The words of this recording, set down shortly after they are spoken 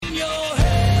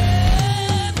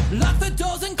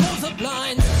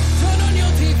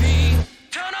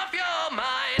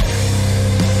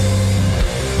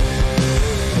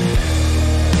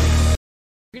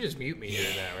could just mute me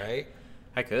during that, right?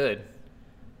 I could.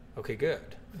 Okay, good.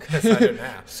 Because I didn't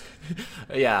ask.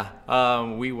 Yeah,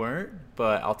 we weren't,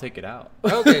 but I'll take it out.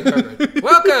 Okay, perfect.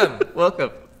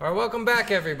 Welcome! Welcome back,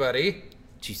 everybody.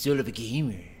 to Soul of a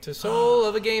Gamer. To Soul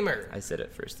of a Gamer. I said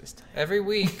it first this time. Every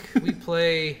week, we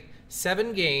play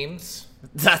 7 games.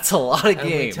 That's a lot of games.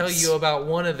 And we tell you about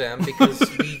one of them because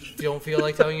we don't feel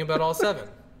like telling you about all 7.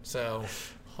 So...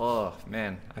 Oh,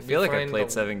 man. I feel like I played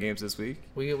 7 games this week.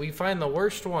 We find the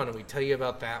worst one and we tell you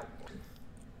about that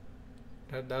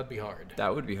one. That'd be hard.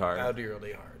 That would be hard. That would be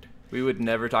really hard. We would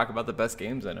never talk about the best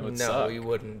games. I know it suck. No, we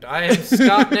wouldn't. I am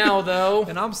Scott now, though.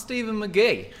 And I'm Stephen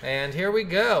McGee. And here we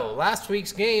go. Last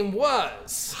week's game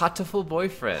was... Hatoful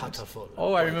Boyfriend. Hatoful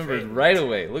Oh, I remembered right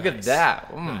away. Look at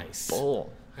that. Nice.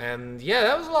 Bowl. And yeah,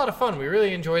 that was a lot of fun. We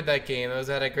really enjoyed that game. It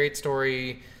had a great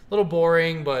story. A little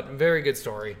boring, but very good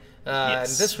story. Yes.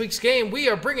 And this week's game, we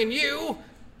are bringing you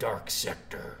Dark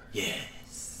Sector.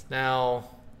 Yes. Now,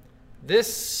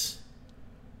 this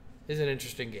is an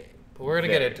interesting game, but we're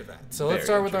going to get into that. So let's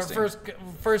start with our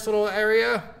first little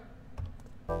area.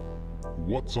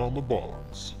 What's on the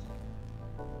box?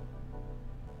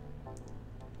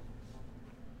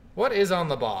 What is on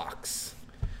the box?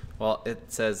 Well, it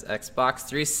says Xbox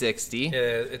 360.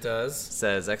 It does. It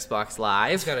says Xbox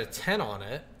Live. It's got a 10 on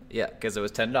it. Yeah, because it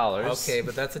was $10. Okay,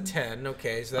 but that's a 10.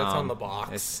 Okay, so that's on the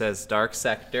box. It says Dark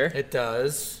Sector. It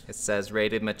does. It says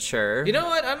rated mature. You know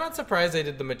what? I'm not surprised they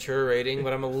did the mature rating,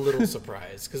 but I'm a little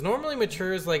surprised. Because normally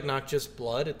mature is like not just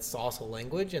blood, it's also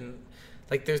language. And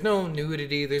like there's no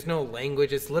nudity, there's no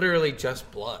language. It's literally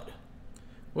just blood.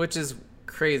 Which is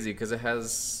crazy because it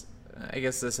has, I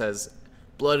guess this has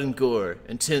blood and gore,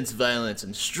 intense violence,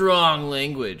 and strong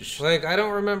language. Like, I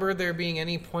don't remember there being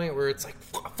any point where it's like,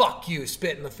 fuck you,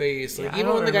 spit in the face. Like, Yeah,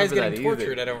 even when the guy's getting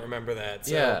tortured, either. I don't remember that.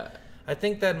 So Yeah. I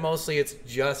think that mostly it's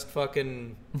just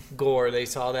fucking gore. They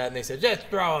saw that and they said, just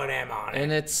throw an M on it.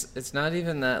 And it's not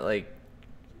even that, like,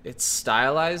 it's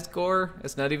stylized gore.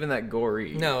 It's not even that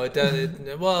gory. No, it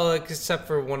doesn't. Well, except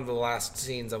for one of the last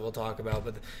scenes that we'll talk about.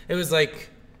 But it was, like,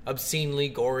 obscenely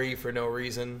gory for no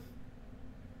reason.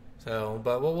 So,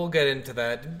 but we'll get into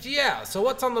that. Yeah, so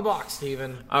what's on the box,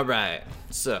 Steven? All right,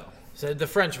 so the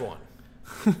French one.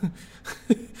 I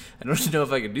don't know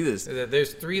if I can do this.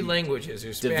 There's 3 languages.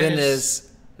 There's Spanish.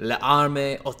 Divines, la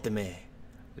arme otime,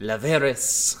 la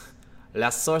veris,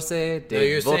 la source de No,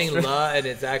 you're saying votre... la and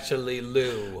it's actually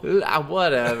lu.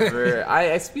 Whatever.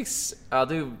 I'll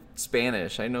do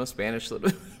Spanish. I know Spanish a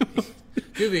little.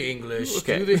 Do the English.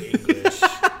 Okay. Do the English.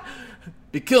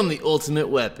 Become the ultimate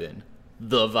weapon.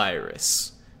 The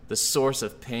virus. The source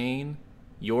of pain.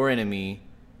 Your enemy.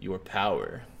 Your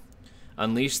power.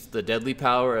 Unleash the deadly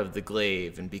power of the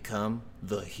glaive and become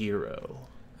the hero.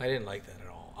 I didn't like that at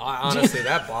all. Honestly,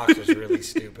 that box was really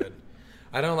stupid.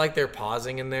 I don't like their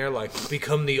pausing in there, like,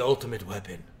 become the ultimate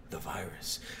weapon, the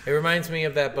virus. It reminds me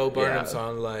of that Bo Burnham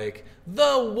song, like,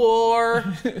 the war,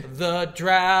 the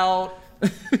drought.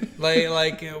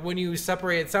 like when you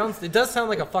separate, it does sound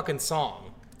like a fucking song.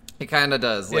 It kind of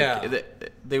does. Like, Yeah.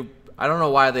 They I don't know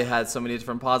why they had so many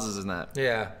different pauses in that.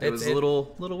 Yeah. It was a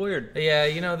little weird.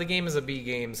 Yeah, the game is a B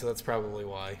game, so that's probably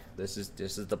why. This is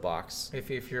the box.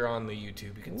 If you're on the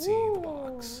YouTube, you can see the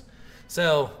box.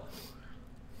 So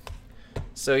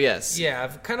yes. yeah,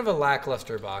 kind of a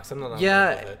lackluster box. I'm not.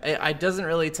 Yeah, with it. it doesn't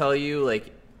really tell you,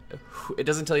 like, it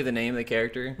doesn't tell you the name of the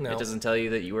character. No. It doesn't tell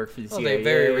you that you work for the CIA. They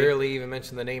very rarely even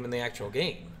mention the name in the actual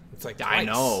game. It's like twice. I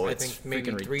know, I it's think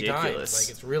maybe freaking 3 times. ridiculous. Like,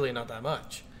 it's really not that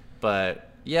much. But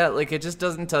yeah, like, it just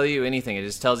doesn't tell you anything. It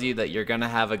just tells you that you're gonna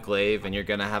have a glaive and you're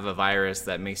gonna have a virus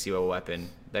that makes you a weapon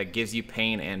that gives you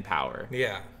pain and power.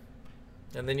 Yeah,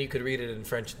 and then you could read it in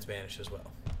French and Spanish as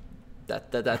well.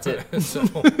 That's it. So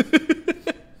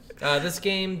this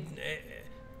game,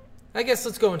 I guess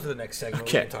let's go into the next segment.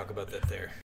 Okay. We can talk about that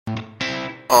there.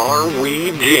 Are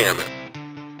we jammin'?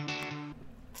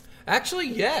 Actually,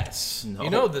 yes.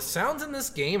 No. The sounds in this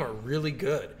game are really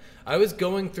good. I was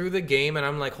going through the game and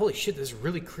I'm like, holy shit, this is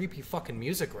really creepy fucking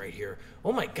music right here.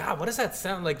 Oh my god, what does that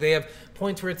sound like? They have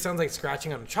points where it sounds like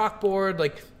scratching on a chalkboard.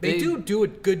 Like, they do a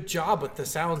good job with the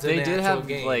sounds in the actual game. They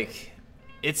did have, like,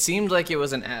 it seemed like it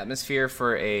was an atmosphere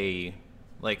for a,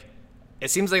 like, it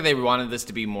seems like they wanted this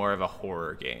to be more of a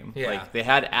horror game. Yeah. Like, they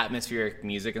had atmospheric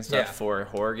music and stuff for a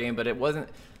horror game, but it was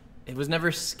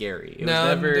never scary.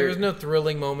 There was no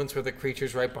thrilling moments where the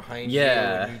creature's right behind you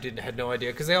and you had no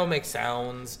idea, because they all make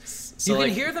sounds. So, you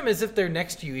can hear them as if they're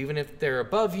next to you, even if they're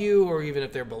above you or even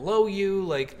if they're below you.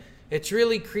 Like, it's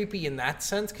really creepy in that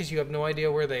sense because you have no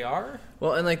idea where they are.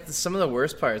 Well, and like some of the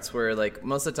worst parts were like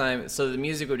most of the time, so the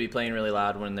music would be playing really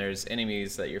loud when there's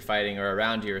enemies that you're fighting or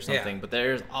around you or something. Yeah. But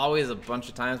there's always a bunch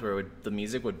of times where the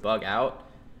music would bug out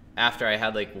after I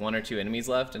had like 1 or 2 enemies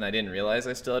left, and I didn't realize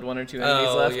I still had 1 or 2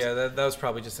 enemies left. Oh yeah, that was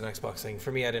probably just an Xbox thing.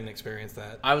 For me, I didn't experience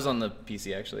that. I was on the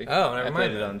PC actually. Oh, never I mind.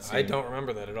 played it on I Steam. don't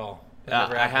remember that at all.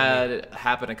 I had it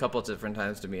happen a couple of different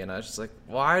times to me, and I was just like,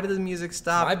 "Why did the music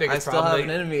stop? My biggest I still problem, have an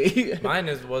enemy." Mine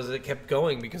was it kept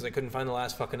going because I couldn't find the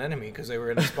last fucking enemy because they were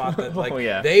in a spot that like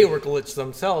yeah. they were glitched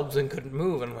themselves and couldn't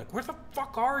move. And I'm like, where the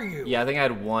fuck are you? Yeah, I think I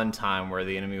had one time where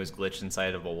the enemy was glitched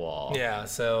inside of a wall. Yeah.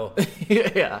 So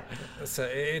Yeah.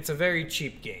 it's a very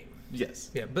cheap game. Yes.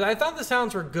 Yeah, but I thought the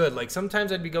sounds were good. Like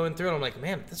sometimes I'd be going through and I'm like,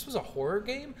 man, if this was a horror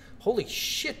game, holy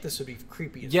shit, this would be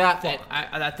creepy as Yeah, fuck.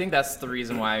 I think that's the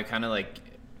reason why I kind of like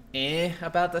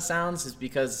about the sounds is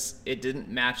because it didn't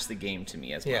match the game to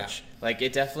me as Yeah. much. Like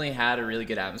it definitely had a really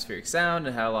good atmospheric sound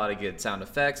and had a lot of good sound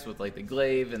effects with like the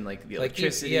glaive and like the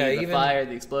electricity, the fire,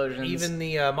 the explosions. Even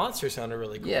the monsters sounded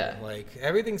really cool. Yeah. Like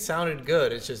everything sounded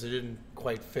good. It's just it didn't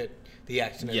quite fit the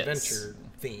action Yes. adventure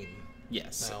theme.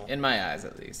 Yes, No. in my eyes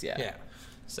at least. Yeah. Yeah.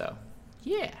 So.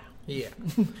 Yeah. Yeah.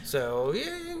 So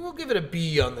yeah, we'll give it a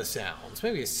B on the sounds,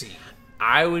 maybe a C.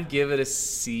 I would give it a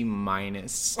C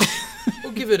minus.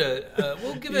 We'll give it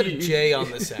a J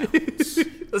on the sounds.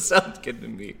 That sounds good to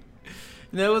me.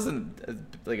 That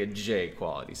wasn't like a J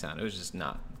quality sound. It was just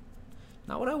not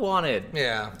what I wanted.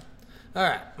 Yeah. All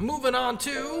right. Moving on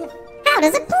to How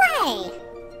does it play?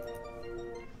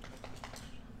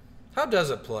 how does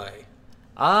it play?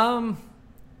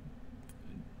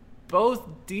 Both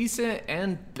decent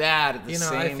and bad at the same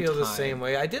time. I feel the same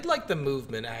way. I did like the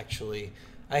movement actually.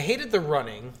 I hated the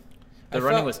running. The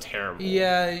running was terrible.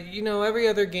 Yeah, every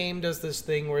other game does this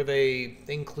thing where they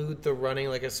include the running,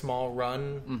 like a small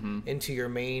run, into your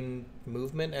main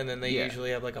movement, and then they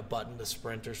usually have like a button to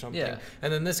sprint or something. Yeah.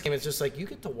 And then this game, it's just like you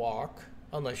get to walk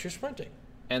unless you're sprinting.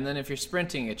 And then if you're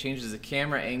sprinting, it changes the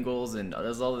camera angles and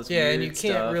does all this Yeah, weird and you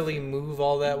can't stuff. really move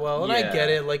all that well. And I Yeah. get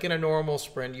it. Like in a normal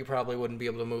sprint, you probably wouldn't be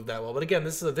able to move that well. But again,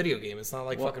 this is a video game. It's not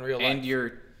like fucking real life. And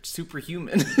you're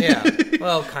superhuman. Yeah.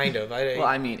 Well, kind of. Well,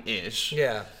 I mean, ish.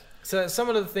 Yeah. So some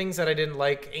of the things that I didn't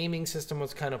like, aiming system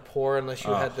was kind of poor unless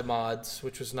you had the mods,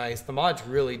 which was nice. The mods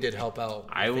really did help out.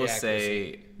 With I the will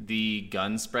accuracy. say the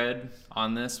gun spread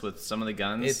on this with some of the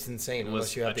guns It's insane was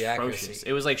unless you have the atrocious. accuracy.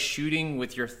 It was like shooting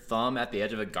with your thumb at the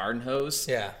edge of a garden hose.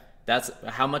 Yeah. That's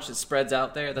how much it spreads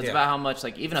out there. That's Yeah. about how much,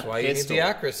 like even That's a why you need pistol, the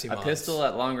accuracy a mods. pistol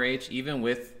at long range, even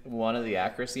with one of the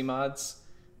accuracy mods,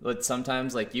 but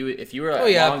sometimes like if you were at Oh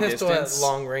yeah, long a pistol distance, at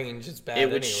long range, it's bad. it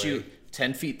would anyway. shoot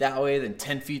 10 feet that way, then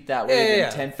 10 feet that way, Yeah,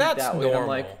 then 10 feet that's that way. normal. And I'm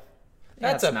like,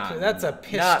 That's a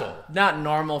pistol. Not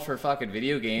normal for fucking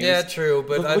video games. Yeah, true,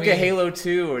 but look, I look mean, at Halo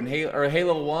 2 and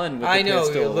Halo 1 with I the know,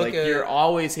 pistol. you look Like at- you're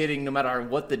always hitting no matter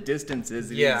what the distance is.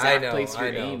 The Yeah, exact place you're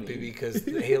I know, aiming. because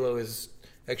Halo is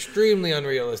extremely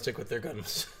unrealistic with their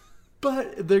guns.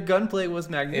 But their gunplay was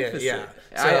magnificent. Yeah.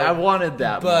 I wanted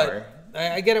that But more.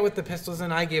 I get it with the pistols,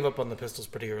 and I gave up on the pistols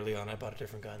pretty early on. I bought a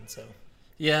different gun, so.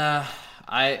 Yeah,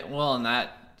 and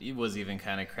that was even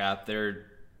kind of crap. Their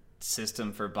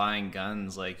system for buying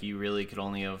guns, like you really could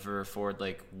only ever afford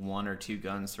like 1 or 2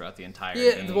 guns throughout the entire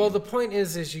game. Yeah, well, the point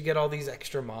is you get all these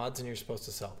extra mods, and you're supposed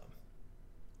to sell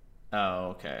them. Oh,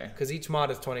 okay. Because each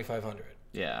mod is $2,500.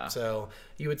 Yeah. So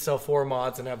you would sell 4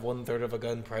 mods and have 1/3 of a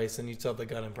gun price, and you'd sell the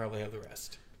gun and probably have the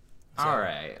rest. So, all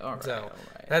right. So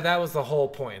that was the whole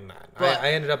point in that. But-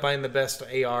 I ended up buying the best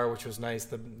AR, which was nice.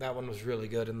 That one was really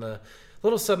good, and the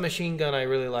little submachine gun I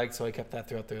really liked, so I kept that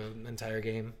throughout the entire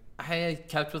game. I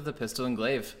kept with the pistol and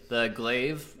glaive. The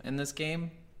glaive in this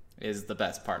game is the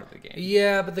best part of the game.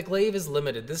 Yeah, but the glaive is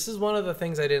limited. This is one of the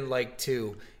things I didn't like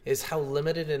too, is how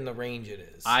limited in the range it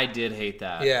is. I did hate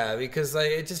that. Yeah, because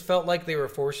it just felt like they were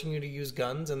forcing you to use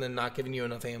guns and then not giving you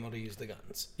enough ammo to use the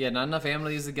guns. Yeah, not enough ammo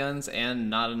to use the guns and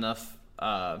not enough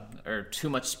or too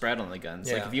much spread on the guns.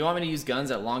 Yeah. Like if you want me to use guns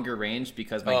at longer range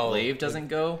because my glaive doesn't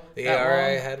go The that AR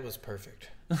I long. had was perfect.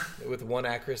 With 1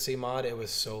 accuracy mod, it was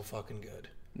so fucking good.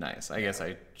 Nice. I guess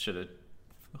I should have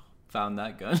found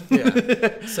that gun.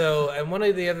 Yeah. So, and one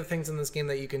of the other things in this game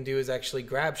that you can do is actually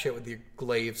grab shit with your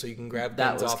glaive, so you can grab That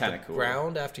guns was off the kinda cool.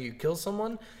 ground after you kill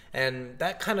someone, and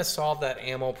that kind of solved that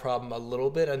ammo problem a little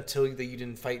bit until you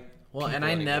didn't fight. Well, and people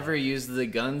I anymore. never use the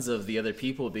guns of the other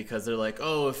people because they're like,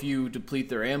 oh, if you deplete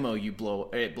their ammo,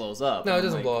 it blows up. No, And it I'm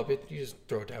doesn't like, blow up. You just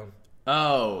throw it down.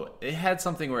 Oh, it had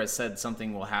something where it said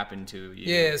something will happen to you.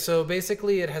 Yeah, so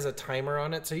basically it has a timer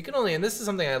on it. So you can only, and this is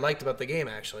something I liked about the game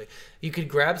actually, you could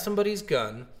grab somebody's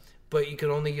gun, but you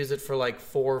could only use it for like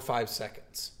 4 or 5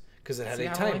 seconds. because it had See,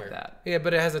 a I timer. like that. Yeah,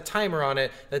 but it has a timer on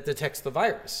it that detects the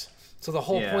virus. So the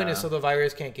whole point is so the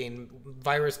virus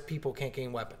people can't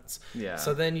gain weapons. Yeah.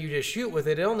 So then you just shoot with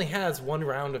it. It only has 1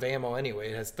 round of ammo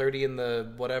anyway. It has 30 in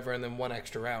the whatever and then 1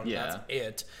 extra round. Yeah. And that's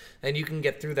it. And you can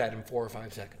get through that in 4 or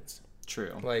 5 seconds.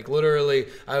 True. Like literally,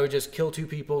 I would just kill 2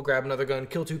 people, grab another gun,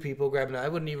 kill 2 people, grab another. I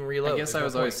wouldn't even reload. I guess I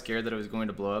was always scared that it was going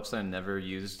to blow up, so I never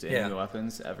used any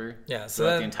weapons ever. Yeah, so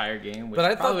throughout the entire game, which but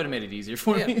I probably thought- would have made it easier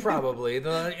for me. Yeah, probably.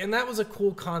 And that was a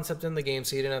cool concept in the game,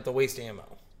 so you didn't have to waste ammo.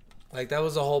 Like, that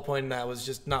was the whole point, and that was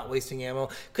just not wasting ammo.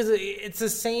 Because it's the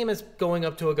same as going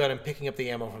up to a gun and picking up the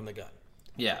ammo from the gun.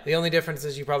 Yeah. The only difference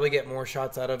is you probably get more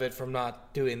shots out of it from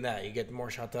not doing that. You get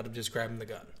more shots out of just grabbing the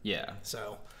gun. Yeah.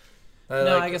 So,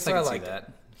 I guess I can see liked that. it.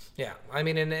 Yeah. I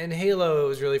mean, in Halo, it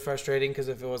was really frustrating because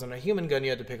if it wasn't a human gun, you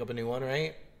had to pick up a new one,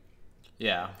 right?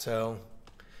 Yeah. So,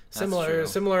 true.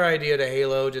 similar idea to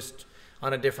Halo, just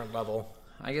on a different level.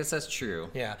 I guess that's true.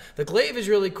 Yeah, the glaive is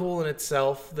really cool in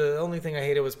itself. The only thing I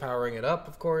hated was powering it up,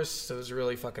 of course. It was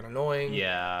really fucking annoying.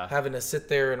 Yeah. Having to sit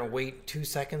there and wait 2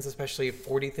 seconds, especially if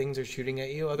 40 things are shooting at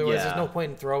you. Otherwise, there's no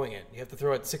point in throwing it. You have to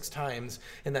throw it 6 times,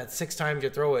 and that 6 times you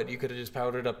throw it, you could have just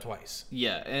powered it up twice.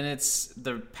 Yeah, and it's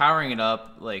the powering it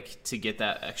up like to get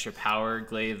that extra power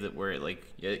glaive that where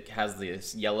it has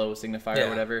this yellow signifier or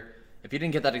whatever. If you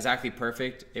didn't get that exactly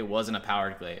perfect, it wasn't a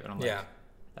powered glaive. And I'm like,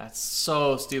 that's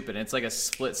so stupid. It's like a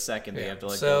split second that you have to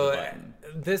go the button.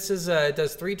 This is it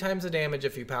does 3 times the damage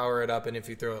if you power it up and if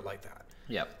you throw it like that.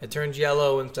 Yep. It turns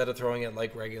yellow instead of throwing it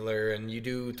like regular, and you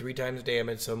do 3 times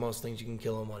damage, so most things you can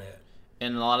kill in 1 hit.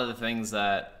 And a lot of the things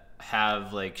that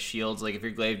have like shields, like if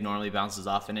your glaive normally bounces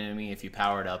off an enemy, if you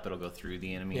power it up, it'll go through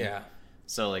the enemy. Yeah.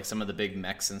 So like some of the big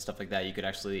mechs and stuff like that, you could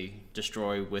actually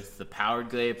destroy with the powered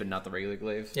glaive, but not the regular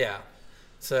glaive. Yeah.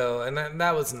 So, and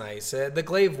that was nice. The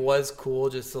glaive was cool,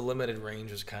 just the limited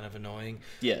range was kind of annoying.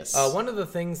 Yes. One of the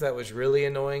things that was really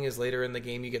annoying is later in the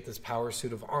game you get this power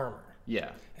suit of armor.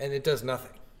 Yeah. And it does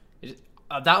nothing.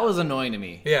 That was annoying to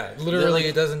me. Yeah, literally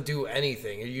it doesn't do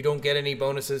anything. You don't get any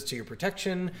bonuses to your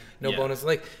protection, no bonus.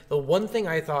 Like, the one thing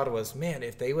I thought was, man,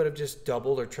 if they would have just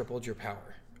doubled or tripled your power.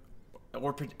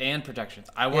 And protections.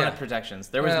 I wanted protections.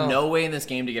 There was no way in this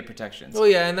game to get protections. Well,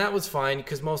 yeah, and that was fine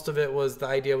because most of it was the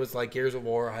idea was like Gears of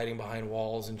War, hiding behind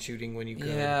walls and shooting when you could.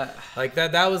 Yeah. Like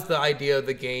that was the idea of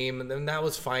the game, and then that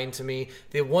was fine to me.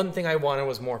 The one thing I wanted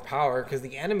was more power because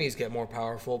the enemies get more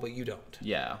powerful, but you don't.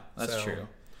 Yeah, that's true.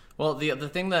 Well, the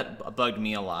thing that bugged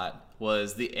me a lot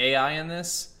was the AI in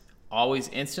this always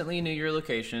instantly knew your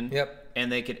location. Yep. And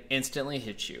they could instantly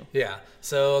hit you. Yeah.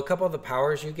 So a couple of the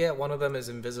powers you get, one of them is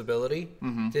invisibility.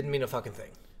 Mm-hmm. Didn't mean a fucking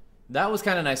thing. That was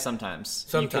kind of nice sometimes.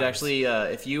 You could actually,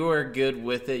 if you were good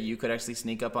with it, you could actually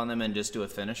sneak up on them and just do a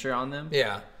finisher on them.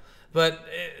 Yeah. But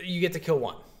you get to kill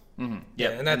one. Mm-hmm. Yep. Yeah,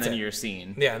 and that's then it. you're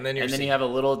seen. Yeah, and then you're And then seen. you have a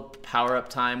little power-up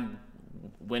time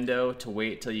window to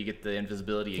wait till you get the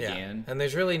invisibility again. And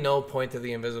there's really no point to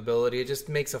the invisibility. It just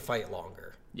makes a fight longer.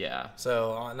 Yeah.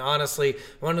 So, honestly,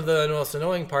 one of the most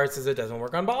annoying parts is it doesn't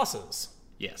work on bosses.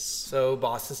 Yes. So,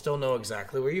 bosses still know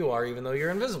exactly where you are, even though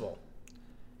you're invisible.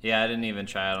 Yeah, I didn't even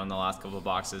try it on the last couple of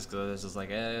boxes because I was just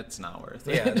like, it's not worth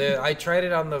it. Yeah, I tried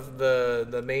it on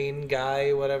the main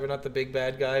guy, whatever, not the big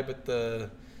bad guy, but the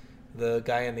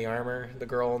guy in the armor, the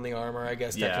girl in the armor, I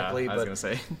guess, technically. I was going to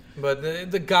say. But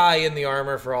the guy in the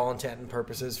armor, for all intent and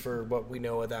purposes, for what we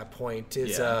know at that point,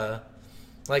 is...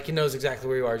 like, he knows exactly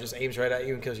where you are, just aims right at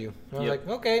you and kills you. And I was like,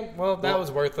 okay, well, that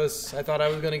was worthless. I thought I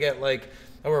was going to get, like,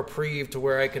 a reprieve to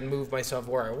where I can move myself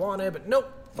where I wanted, but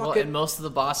nope, fuck it. And most of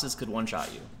the bosses could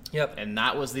one-shot you. Yep. And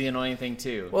that was the annoying thing,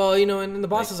 too. Well, and the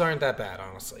bosses aren't that bad,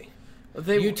 honestly.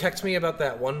 You text me about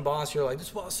that one boss, you're like,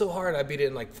 this boss is so hard, I beat it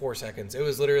in, like, 4 seconds. It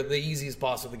was literally the easiest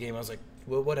boss of the game. I was like,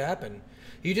 well, what happened?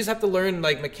 You just have to learn,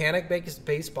 like,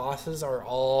 mechanic-based bosses are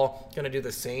all going to do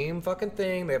the same fucking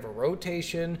thing. They have a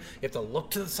rotation. You have to look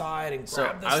to the side and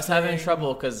grab this I was having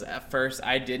trouble because at first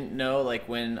I didn't know, like,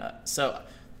 when... so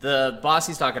the boss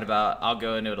he's talking about, I'll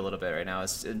go into it a little bit right now.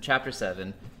 It's in Chapter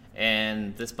 7,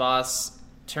 and this boss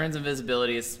turns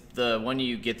invisibility. It's the one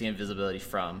you get the invisibility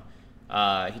from.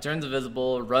 He turns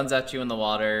invisible, runs at you in the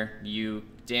water. You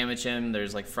damage him.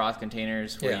 There's, like, frost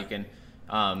containers where you can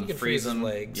freeze him. His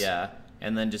legs. Yeah.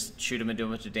 And then just shoot him and do a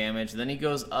bunch of damage. Then he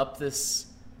goes up this,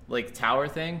 like, tower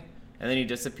thing, and then he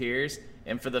disappears.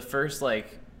 And for the first,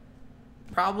 like,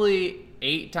 probably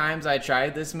 8 times I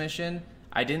tried this mission,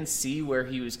 I didn't see where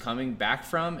he was coming back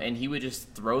from, and he would just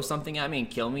throw something at me and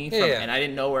kill me, and I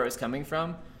didn't know where it was coming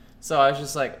from. So I was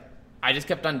just like, I just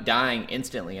kept on dying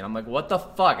instantly, and I'm like, what the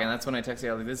fuck? And that's when I texted you,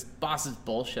 I was like, this boss is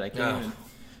bullshit. I can't even...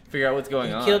 figure out what's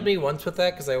going on. He killed me once with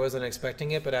that because I wasn't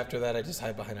expecting it, but after that I just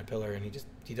hide behind a pillar and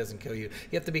he doesn't kill you.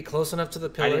 You have to be close enough to the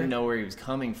pillar. I didn't know where he was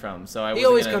coming from, so He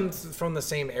always comes from the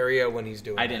same area when he's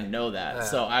doing I didn't know that,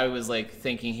 so I was like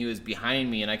thinking he was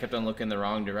behind me, and I kept on looking the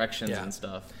wrong directions and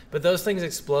stuff. But those things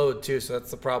explode too, so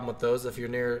that's the problem with those. If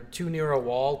you're too near a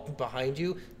wall behind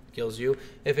you, kills you.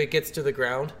 If it gets to the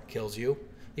ground, kills you.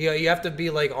 You have to be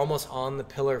like almost on the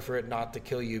pillar for it not to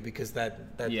kill you, because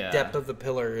that depth of the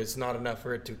pillar is not enough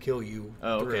for it to kill you.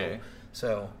 Okay.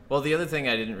 So well, the other thing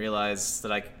I didn't realize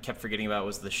that I kept forgetting about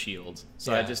was the shield.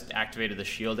 So I just activated the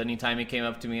shield anytime he came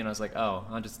up to me, and I was like, oh,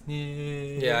 I'll just.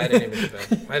 Yeah, I didn't even do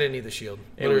that. I didn't need the shield.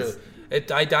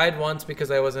 I died once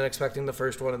because I wasn't expecting the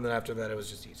first one, and then after that it was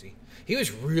just easy. He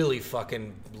was really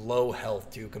fucking low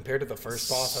health too compared to the first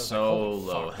boss. I was so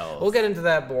like, low health. We'll get into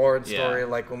that board story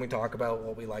like when we talk about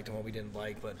what we liked and what we didn't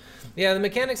like. But yeah, the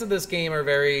mechanics of this game are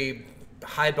very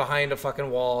hide behind a fucking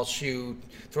wall, shoot,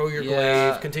 throw your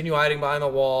glaive, continue hiding behind the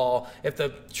wall. If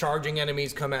the charging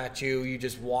enemies come at you, you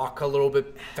just walk a little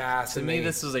bit fast. To me,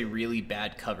 this was a really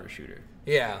bad cover shooter.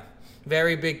 Yeah.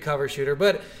 Very big cover shooter.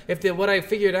 But what I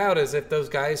figured out is if those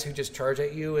guys who just charge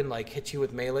at you and like hit you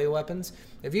with melee weapons,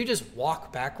 if you just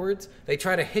walk backwards, they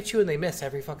try to hit you and they miss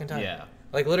every fucking time. Yeah.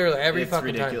 Like literally every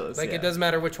fucking ridiculous, time. Like it doesn't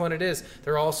matter which one it is.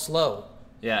 They're all slow.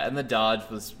 Yeah, and the dodge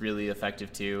was really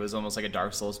effective too. It was almost like a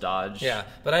Dark Souls dodge. Yeah,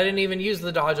 but I didn't even use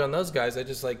the dodge on those guys. I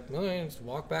just just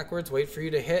walk backwards, wait for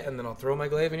you to hit, and then I'll throw my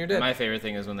glaive and you're dead. My favorite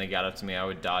thing is when they got up to me, I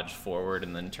would dodge forward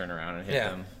and then turn around and hit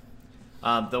them.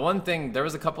 The one thing, there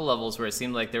was a couple levels where it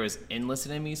seemed like there was endless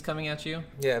enemies coming at you.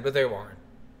 Yeah, but they weren't.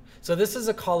 So this is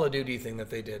a Call of Duty thing that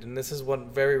they did, and this is one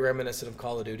very reminiscent of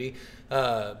Call of Duty,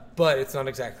 but it's not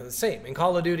exactly the same. In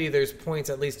Call of Duty, there's points,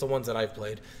 at least the ones that I've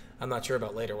played, I'm not sure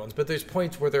about later ones, but there's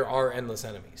points where there are endless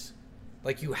enemies.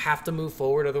 Like, you have to move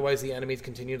forward, otherwise the enemies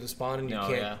continue to spawn and you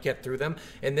can't get through them.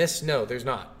 In this, no, there's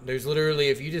not. There's literally,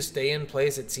 if you just stay in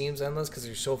place, it seems endless because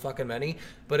there's so fucking many,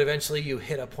 but eventually you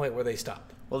hit a point where they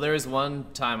stop. Well, there was one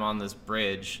time on this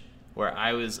bridge where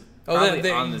I was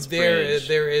on this bridge.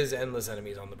 There is endless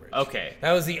enemies on the bridge. Okay.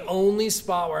 That was the only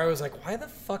spot where I was like, why the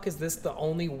fuck is this the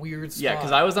only weird spot? Yeah,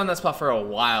 because I was on that spot for a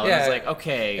while. And I was like,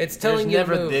 okay, it's telling there's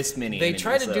you never this many They enemies,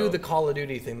 try to do the Call of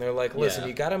Duty thing. They're like, listen,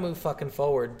 you got to move fucking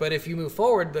forward. But if you move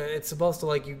forward, it's supposed to,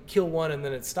 like, you kill one and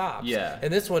then it stops. Yeah.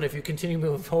 And this one, if you continue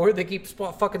moving forward, they keep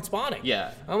fucking spawning.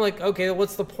 Yeah. I'm like, okay,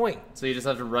 what's the point? So you just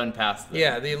have to run past them.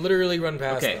 Yeah, they literally run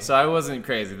past them. Okay, so I wasn't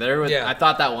crazy. I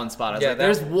thought that one spot. I was like,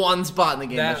 there's one spot in the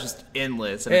game that's just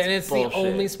endless. And it's bullshit. The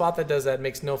only spot that does that.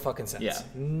 Makes no fucking sense. Yeah.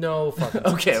 No fucking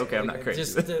sense. Okay, I'm not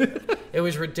crazy. It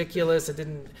was ridiculous. It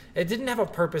didn't have a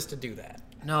purpose to do that.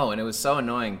 No, and it was so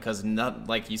annoying because,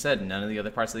 like you said, none of the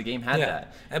other parts of the game had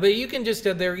that. But you can just,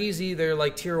 they're easy. They're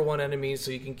like tier 1 enemies,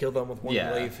 so you can kill them with one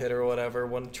glaive hit or whatever,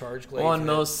 one charge glaive Well, on hit.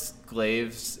 most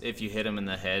glaives, if you hit them in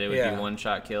the head, it would be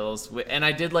one-shot kills. And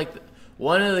I did like,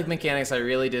 one of the mechanics I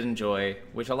really did enjoy,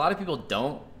 which a lot of people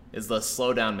don't, is the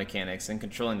slowdown mechanics and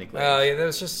controlling the glaive. Oh, yeah, that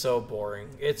was just so boring.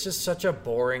 It's just such a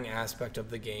boring aspect of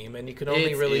the game, and you can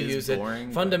only really use it.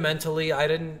 Fundamentally, I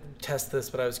didn't test this,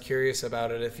 but I was curious about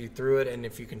it. If you threw it and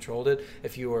if you controlled it,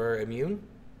 if you were immune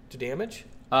to damage?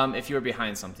 If you were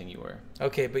behind something, you were.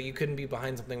 Okay, but you couldn't be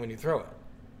behind something when you throw it.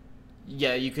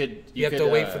 Yeah, you could. You have to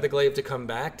wait for the glaive to come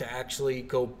back to actually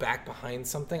go back behind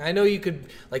something. I know you could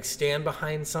like stand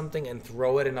behind something and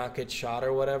throw it and not get shot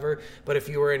or whatever, but if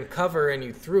you were in cover and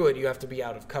you threw it, you have to be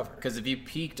out of cover. Because if you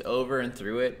peeked over and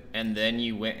threw it and then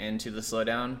you went into the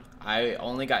slowdown, I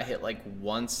only got hit like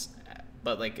once,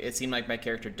 but like it seemed like my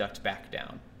character ducked back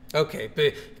down. Okay,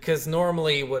 because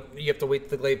normally you have to wait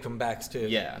till the glaive come back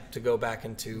to go back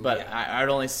into. But I'd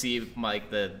only see like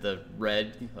the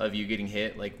red of you getting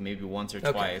hit like maybe once or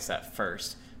twice at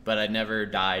first, but I never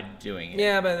died doing it.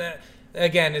 Yeah, but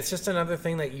again, it's just another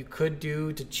thing that you could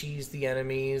do to cheese the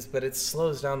enemies, but it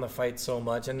slows down the fight so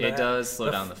much, and it does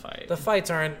slow down the fight. The fights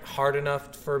aren't hard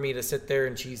enough for me to sit there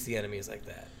and cheese the enemies like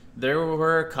that. There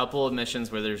were a couple of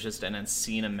missions where there's just an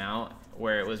obscene amount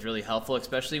where it was really helpful,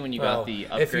 especially when you got the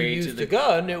upgrade if you used to the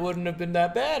gun, it wouldn't have been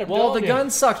that bad. The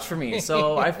gun sucked for me,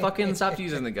 so I fucking stopped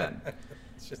using the gun.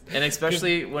 And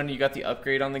especially when you got the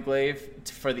upgrade on the glaive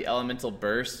for the elemental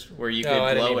burst, where you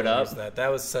could blow it up. That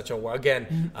was such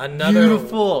another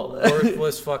beautiful,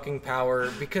 worthless fucking power.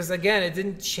 Because again, it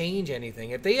didn't change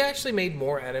anything. If they actually made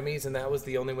more enemies and that was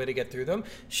the only way to get through them,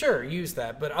 sure, use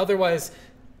that. But otherwise,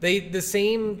 the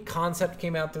same concept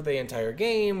came out through the entire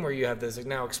game, where you have this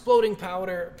now exploding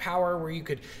power where you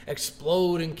could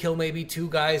explode and kill maybe two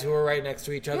guys who are right next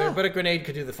to each other, but a grenade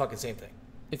could do the fucking same thing.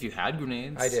 If you had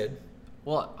grenades. I did.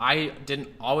 Well, I didn't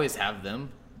always have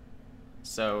them.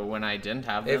 So when I didn't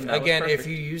have them, if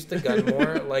you use the gun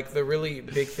more, like the really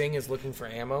big thing is looking for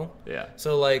ammo. Yeah.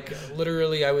 So like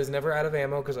literally, I was never out of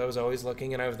ammo because I was always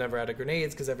looking, and I was never out of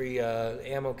grenades because every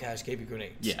ammo cache gave you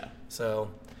grenades. Yeah.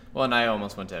 So. Well, and I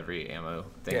almost went to every ammo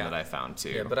thing that I found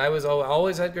too. Yeah, but I was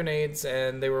always had grenades,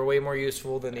 and they were way more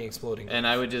useful than the exploding. And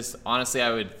I would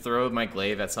I would throw my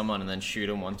glaive at someone and then shoot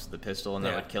him once with the pistol, and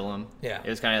that would kill him. Yeah. It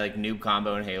was kind of like noob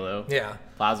combo in Halo. Yeah.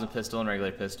 Plasma pistol and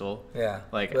regular pistol. Yeah.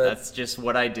 Like, that's just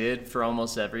what I did for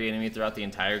almost every enemy throughout the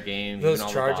entire game. Those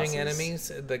charging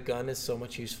enemies, the gun is so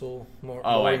much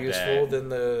more useful than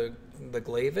the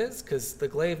glaive is, because the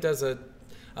glaive does a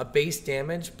base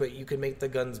damage, but you can make the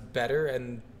guns better.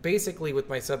 And basically, with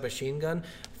my submachine gun,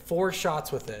 4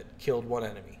 shots with it killed 1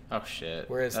 enemy. Oh shit!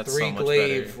 Whereas That's 3 so much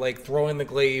glaive, better. like throwing the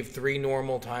glaive 3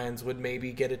 normal times would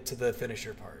maybe get it to the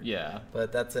finisher part. Yeah.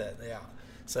 But that's it. Yeah.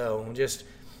 So just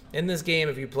in this game,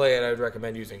 if you play it, I would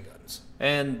recommend using guns.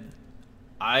 And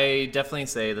I definitely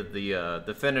say that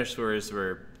the finishers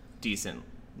were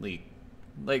decently,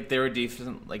 like they were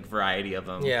decent, like variety of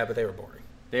them. Yeah, but they were boring.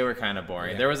 They were kind of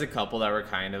boring. Yeah. There was a couple that were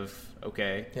kind of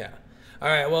okay. Yeah. All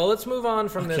right, well, let's move on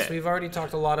from this. We've already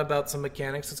talked a lot about some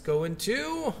mechanics. Let's go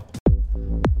into...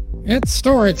 It's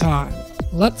story time.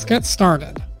 Let's get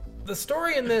started. The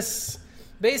story in this...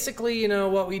 Basically,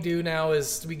 what we do now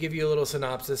is we give you a little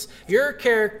synopsis. You're a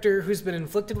character who's been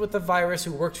inflicted with a virus,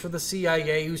 who works for the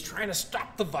CIA, who's trying to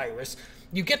stop the virus.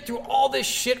 You get through all this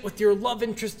shit with your love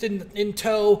interest in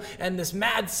tow and this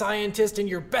mad scientist and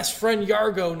your best friend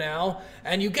Yargo now,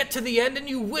 and you get to the end and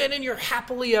you win and you're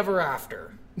happily ever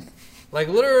after. Like,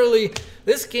 literally,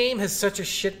 this game has such a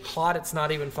shit plot, it's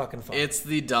not even fucking fun. It's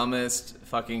the dumbest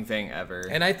fucking thing ever.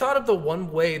 And I thought of the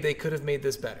one way they could have made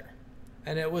this better,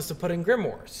 and it was to put in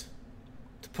grimoires.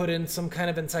 Put in some kind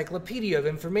of encyclopedia of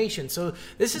information. So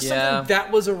this is something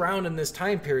that was around in this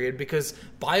time period, because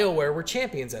BioWare were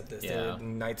champions at this. Yeah.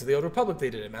 Knights of the Old Republic, they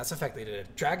did it. Mass Effect, they did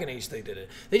it. Dragon Age, they did it.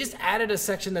 They just added a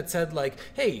section that said, like,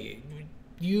 hey,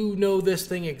 you know this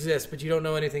thing exists, but you don't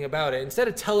know anything about it. Instead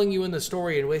of telling you in the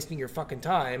story and wasting your fucking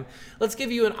time, let's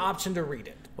give you an option to read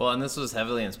it. Well, and this was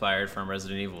heavily inspired from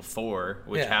Resident Evil 4,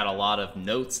 which had a lot of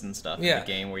notes and stuff in the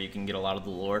game where you can get a lot of the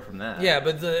lore from that. Yeah,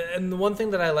 but the one thing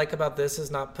that I like about this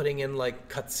is not putting in like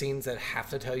cutscenes that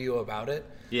have to tell you about it.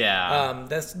 Yeah.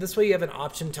 This way you have an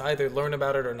option to either learn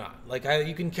about it or not. Like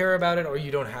you can care about it or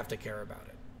you don't have to care about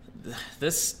it.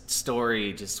 This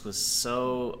story just was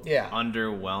so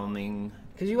underwhelming.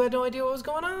 Because you had no idea what was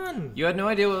going on. You had no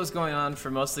idea what was going on for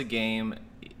most of the game.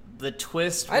 The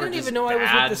twist. I didn't even know I was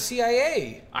with the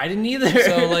CIA. I didn't either.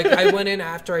 So like I went in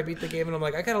after I beat the game and I'm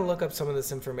like, I gotta look up some of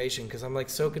this information because I'm like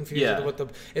so confused with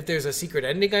if there's a secret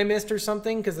ending I missed or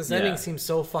something, because this ending seems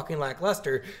so fucking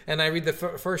lackluster. And I read the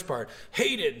first part,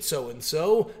 hated so and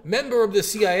so, member of the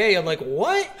CIA. I'm like,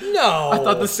 what? No. I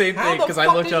thought the same thing because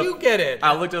I looked up. You get it?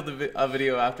 I looked up a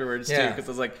video afterwards too because I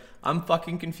was like, I'm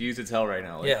fucking confused as hell right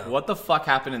now. Like, what the fuck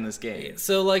happened in this game?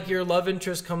 So like your love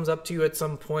interest comes up to you at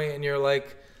some point and you're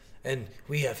like, and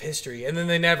we have history. And then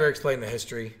they never explain the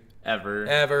history.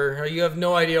 Ever. You have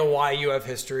no idea why you have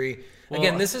history. Well,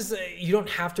 again, this is, you don't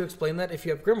have to explain that if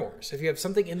you have grimoires. If you have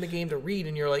something in the game to read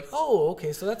and you're like, oh,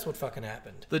 okay, so that's what fucking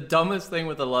happened. The dumbest thing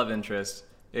with the love interest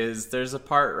is there's a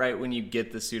part right when you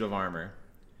get the suit of armor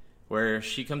where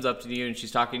she comes up to you and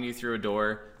she's talking to you through a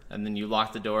door, and then you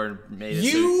lock the door and made it.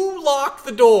 You locked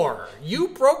the door. You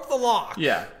broke the lock.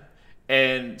 Yeah.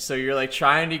 And so you're like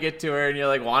trying to get to her and you're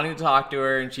like wanting to talk to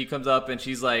her, and she comes up and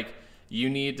she's like, you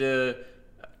need to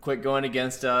quit going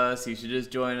against us. You should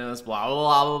just join us, blah, blah,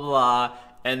 blah, blah, blah.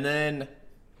 And then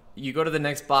you go to the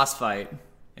next boss fight,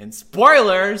 and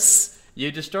spoilers,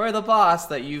 you destroy the boss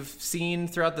that you've seen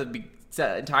throughout the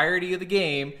entirety of the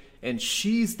game. And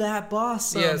she's that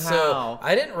boss somehow. Yeah, so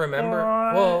I didn't remember.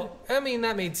 Well, I mean,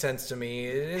 that made sense to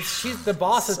me. The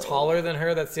boss is taller than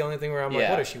her. That's the only thing where I'm like,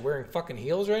 what, is she wearing fucking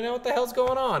heels right now? What the hell's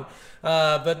going on?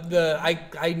 But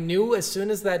I knew as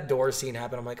soon as that door scene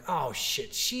happened, I'm like, oh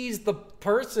shit, she's the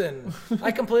person.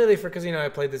 I completely forgot, because I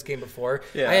played this game before.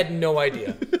 Yeah. I had no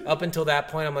idea. Up until that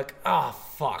point, I'm like, oh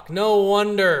fuck, no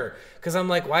wonder. Because I'm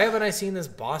like, why haven't I seen this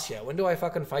boss yet? When do I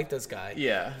fucking fight this guy?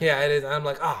 Yeah. Yeah, it is. I'm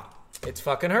like, it's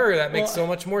fucking her. That makes so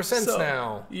much more sense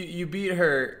now. You beat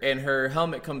her, and her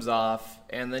helmet comes off,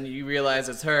 and then you realize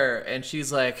it's her, and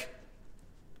she's like,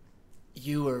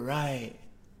 you were right.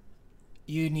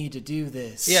 You need to do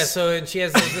this. Yeah, and she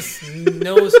has this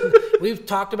nose. We've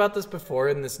talked about this before,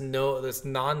 and this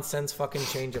nonsense fucking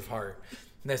change of heart.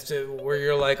 That's where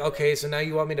you're like, okay, so now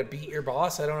you want me to beat your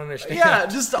boss? I don't understand. Yeah,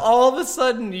 just all of a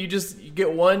sudden you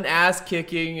get one ass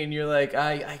kicking and you're like,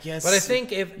 I guess. But I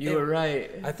think you were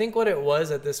right. I think what it was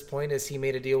at this point is he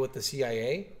made a deal with the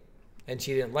CIA. And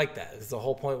she didn't like that. The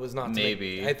whole point was not to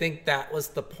Maybe. I think that was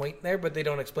the point there, but they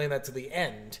don't explain that to the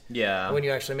end. Yeah. When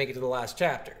you actually make it to the last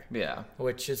chapter. Yeah.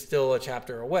 Which is still a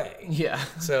chapter away. Yeah.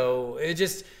 So it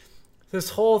just... This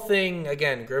whole thing,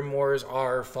 again, grimoires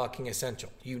are fucking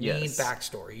essential. You need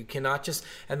backstory. You cannot just...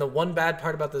 And the one bad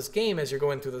part about this game as you're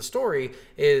going through the story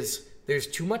is there's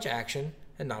too much action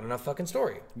and not enough fucking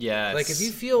story. Yes. Like, if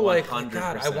you feel like, oh, 100%.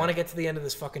 God, I want to get to the end of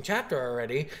this fucking chapter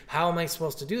already. How am I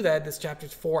supposed to do that? This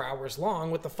chapter's 4 hours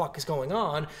long. What the fuck is going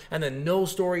on? And then no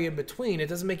story in between. It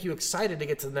doesn't make you excited to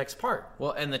get to the next part.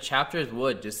 Well, and the chapters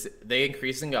would just... They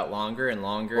increasingly got longer and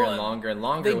longer and longer and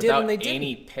longer they without did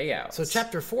any payouts. So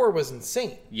chapter 4 was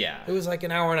insane. Yeah. It was like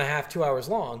an hour and a half, 2 hours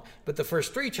long. But the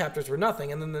first 3 chapters were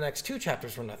nothing. And then the next 2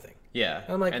 chapters were nothing. Yeah.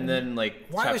 I'm like, and then, like,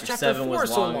 why was chapter 7 4 was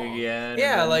so long long? again.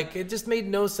 Yeah, like, it just made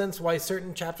no sense why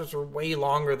certain chapters were way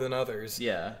longer than others.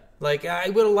 Yeah. Like, I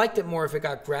would have liked it more if it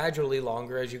got gradually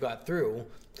longer as you got through.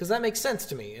 Because that makes sense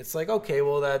to me. It's like, okay,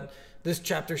 well, this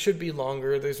chapter should be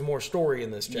longer. There's more story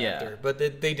in this chapter. Yeah. But they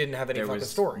didn't have any fucking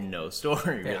story. No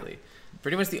story, really.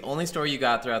 Pretty much the only story you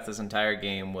got throughout this entire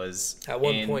game was at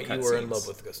one point you were in love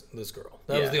with this girl.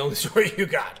 That was the only story you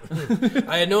got.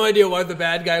 I had no idea why the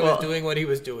bad guy was doing what he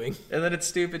was doing. And then it's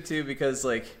stupid too because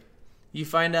like you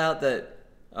find out that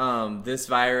this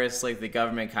virus, like the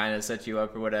government kind of set you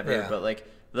up or whatever, but like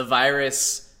the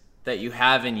virus that you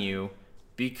have in you,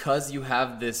 because you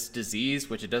have this disease,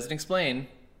 which it doesn't explain.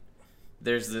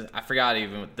 I forgot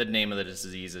even the name of the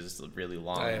disease is really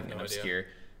long and obscure.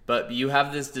 Idea. But you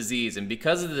have this disease, and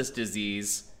because of this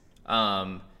disease,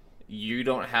 you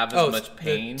don't have as much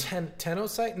pain.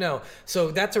 Tenocyte? No.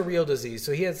 So that's a real disease.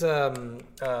 So he has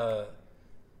so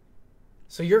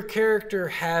your character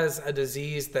has a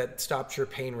disease that stops your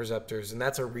pain receptors, and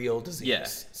that's a real disease.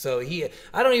 Yes. So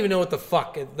I don't even know what the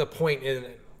fuck the point is.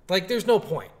 Like, there's no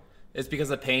point. It's because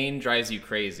the pain drives you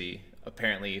crazy,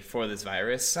 apparently, for this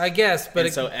virus. I guess,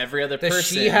 but so every other person... Does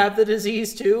she have the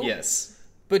disease too? Yes.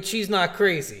 But she's not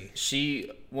crazy.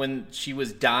 When she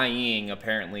was dying,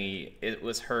 apparently, it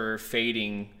was her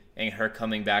fading and her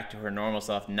coming back to her normal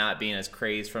self, not being as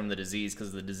crazed from the disease,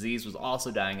 because the disease was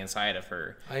also dying inside of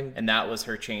her. And that was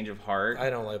her change of heart. I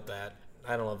don't love that.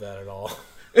 I don't love that at all.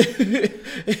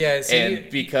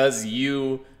 Because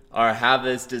you have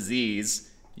this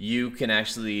disease, you can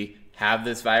actually have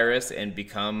this virus and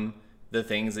become the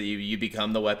things that you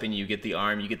become the weapon, you get the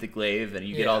arm, you get the glaive, and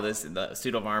you get all this, the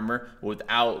suit of armor,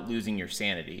 without losing your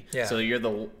sanity. Yeah. So you're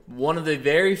one of the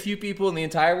very few people in the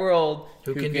entire world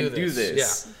who can do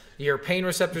this. Yeah. Your pain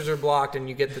receptors are blocked, and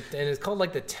you get and it's called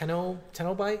like the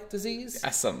tenobite disease?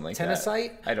 Something like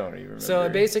Tenocyte? that. I don't even remember. So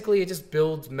basically it just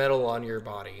builds metal on your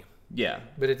body. Yeah.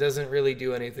 But it doesn't really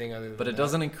do anything other than But it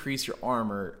doesn't increase your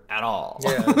armor at all.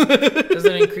 Yeah. It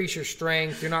doesn't increase your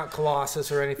strength. You're not Colossus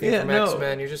or anything from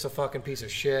X-Men. You're just a fucking piece of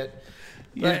shit.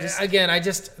 But again,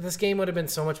 this game would have been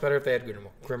so much better if they had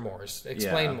grimoires.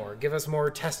 Explain more. Give us more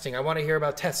testing. I want to hear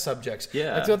about test subjects.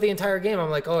 Yeah. Like throughout the entire game, I'm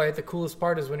like, all right, the coolest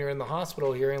part is when you're in the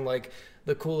hospital hearing like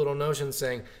the cool little notion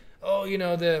saying, oh,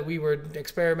 we were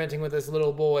experimenting with this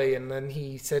little boy, and then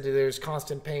he said there's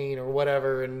constant pain or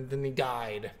whatever, and then he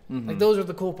died. Mm-hmm. Like, those are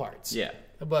the cool parts. Yeah.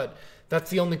 But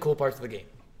that's the only cool parts of the game.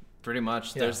 Pretty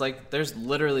much. Yeah. There's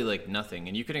literally, like, nothing.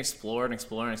 And you can explore and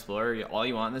explore and explore all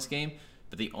you want in this game,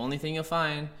 but the only thing you'll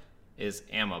find is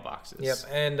ammo boxes. Yep,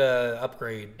 and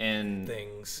upgrade and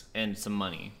things. And some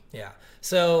money. Yeah.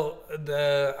 So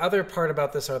the other part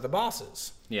about this are the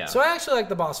bosses. Yeah. So I actually like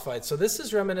the boss fights. So this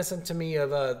is reminiscent to me of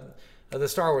the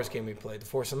Star Wars game we played, The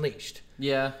Force Unleashed.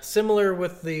 Yeah. Similar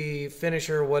with the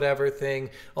finisher whatever thing,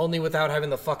 only without having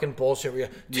the fucking bullshit where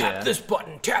you tap this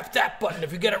button, tap that button.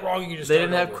 If you get it wrong, you can just They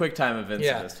didn't have quick time events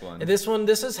in this one. And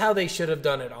this is how they should have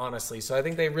done it, honestly. So I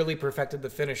think they really perfected the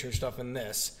finisher stuff in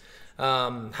this.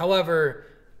 However,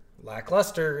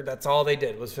 lackluster, that's all they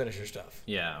did was finisher stuff.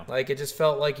 Yeah. Like, it just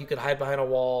felt like you could hide behind a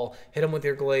wall, hit him with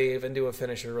your glaive, and do a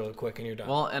finisher really quick, and you're done.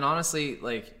 Well, and honestly,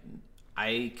 like,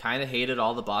 I kind of hated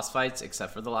all the boss fights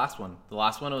except for the last one. The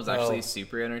last one was actually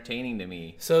super entertaining to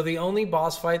me. So the only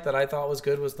boss fight that I thought was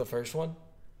good was the first one,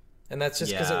 and that's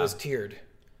just because it was tiered.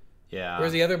 Yeah.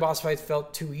 Whereas the other boss fights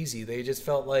felt too easy. They just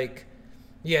felt like,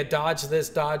 dodge this,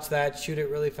 dodge that, shoot it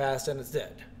really fast, and it's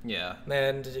dead. Yeah.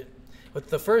 And with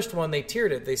the first one, they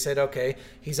tiered it. They said, okay,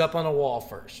 he's up on a wall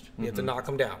first. You have to knock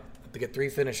him down. You have to get 3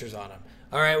 finishers on him.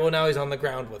 All right, well, now he's on the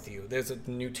ground with you. There's a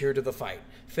new tier to the fight.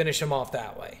 Finish him off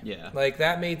that way. Yeah. Like,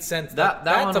 that made sense. That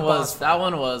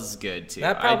one was good, too.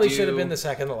 That probably should have been the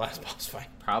second to last boss fight.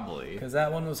 Probably. Because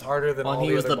that one was harder than all the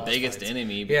other boss fights. He was the biggest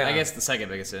enemy. Yeah. I guess the second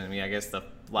biggest enemy. I guess the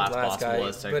last boss guy,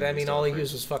 was technically but, I mean, all he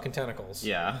used was fucking tentacles.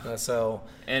 Yeah. So...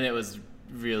 And it was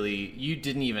really, you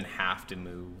didn't even have to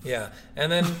move. Yeah,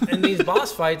 and then in these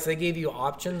boss fights, they gave you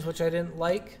options, which I didn't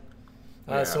like.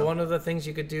 So one of the things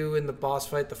you could do in the boss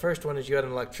fight, the first one, is you had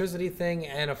an electricity thing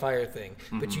and a fire thing,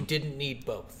 but you didn't need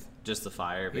both. Just the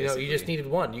fire, basically. You just needed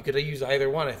one. You could use either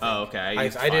one, I think. Oh, okay. I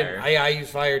used fire. I used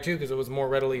fire, too, because it was more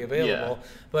readily available. Yeah.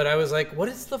 But I was like, what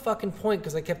is the fucking point?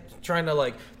 Because I kept trying to,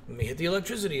 like, let me hit the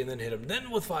electricity and then hit him.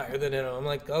 Then with fire, then hit him. I'm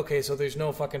like, okay, so there's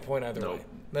no fucking point either way.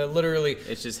 That literally...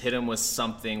 It's just hit him with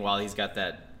something while he's got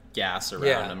that gas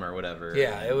around him or whatever.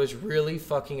 Yeah, it was really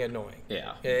fucking annoying.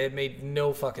 Yeah. It made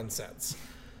no fucking sense.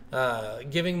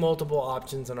 Giving multiple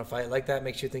options on a fight like that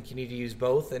makes you think you need to use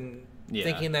both, and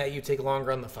thinking that you take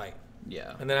longer on the fight.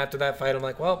 Yeah. And then after that fight, I'm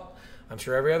like, well, I'm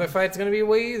sure every other fight's going to be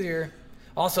way easier.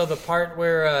 Also, the part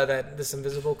where this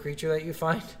invisible creature that you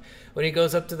find, when he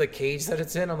goes up to the cage that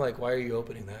it's in, I'm like, why are you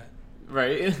opening that?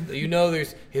 Right.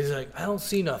 He's like, I don't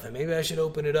see nothing. Maybe I should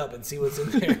open it up and see what's in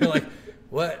there. Like,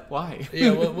 what? Why?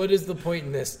 Yeah, what is the point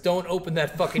in this? Don't open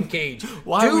that fucking cage.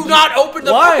 Why? Do not open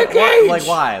the fucking cage! Like,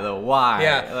 why, though? Why?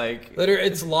 Yeah. Like, literally,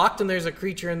 it's locked and there's a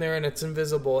creature in there and it's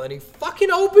invisible and he fucking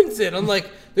opens it. I'm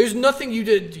like, there's nothing you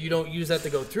did. You don't use that to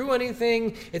go through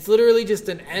anything. It's literally just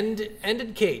an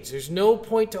ended cage. There's no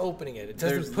point to opening it. It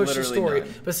doesn't push the story.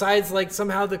 None. Besides, like,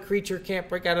 somehow the creature can't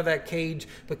break out of that cage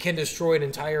but can destroy an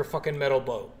entire fucking metal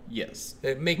boat. yes.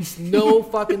 It makes no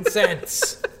fucking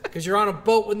sense. Because you're on a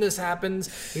boat when this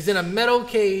happens. He's in a metal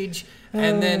cage.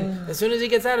 And then as soon as he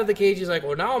gets out of the cage, he's like,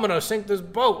 well, now I'm going to sink this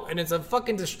boat. And it's a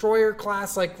fucking destroyer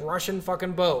class, like, Russian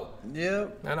fucking boat.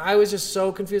 Yep. And I was just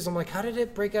so confused. I'm like, how did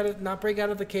it not break out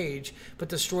of the cage, but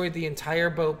destroyed the entire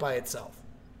boat by itself?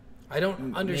 I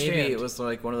don't understand. Maybe it was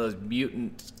like one of those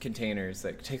mutant containers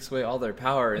that takes away all their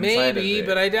power inside of it.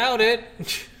 But I doubt it.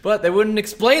 But they wouldn't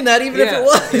explain that even if it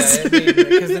was.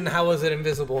 Because then how was it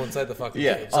invisible inside the fucking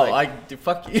cage?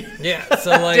 Fuck you. Yeah,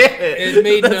 so like it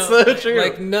made so true.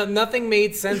 Like nothing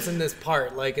made sense in this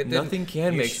part. Like it didn't, nothing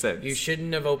can make sense. You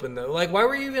shouldn't have opened the like. Why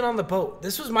were you even on the boat?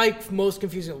 This was my most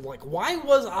confusing. Like, why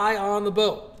was I on the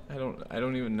boat? I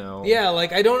don't even know. Yeah,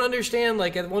 like I don't understand.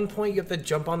 Like at one point you have to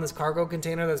jump on this cargo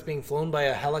container that's being flown by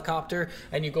a helicopter,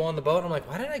 and you go on the boat. And I'm like,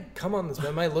 why did I come on this?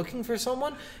 Am I looking for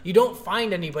someone? You don't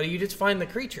find anybody. You just find the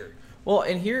creature. Well,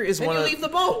 and here is then you leave the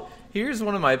boat. Here's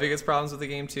one of my biggest problems with the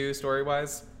game too, story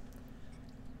wise.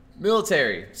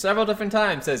 Military several different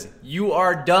times says you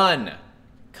are done.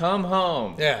 Come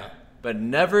home. Yeah, but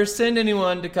never send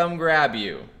anyone to come grab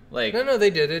you. Like no, they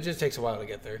did. It just takes a while to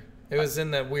get there. It was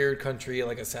in that weird country,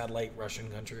 like a satellite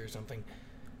Russian country or something.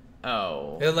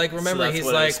 Oh. Like, remember, so he's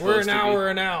like, we're an hour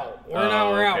out. We're an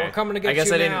hour out. We're coming to get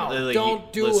you now. Really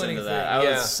don't do listen anything. To that. I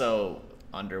was so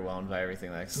underwhelmed by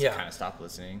everything that I kind of stopped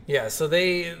listening. Yeah, so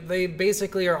they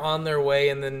basically are on their way,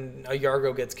 and then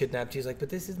Yargo gets kidnapped. He's like, but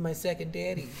this is my second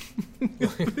daddy.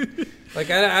 Like,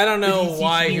 I don't know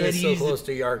why he was so close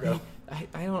to Yargo.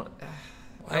 I don't...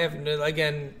 I have,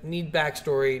 again, need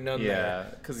backstory, none there. Yeah,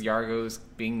 because Yargo's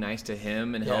being nice to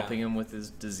him and helping him with his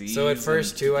disease. So at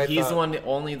first, too, he's the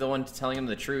one telling him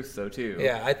the truth, though, too.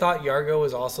 Yeah, I thought Yargo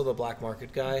was also the black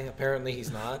market guy. Apparently,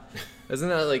 he's not. Isn't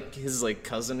that like his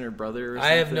cousin or brother or something?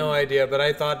 I have no idea, but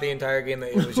I thought the entire game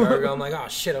that it was Yargo. I'm like, oh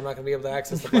shit, I'm not going to be able to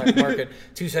access the black market.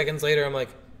 2 seconds later, I'm like,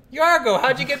 Yargo,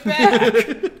 how'd you get back?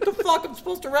 What the fuck? I'm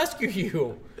supposed to rescue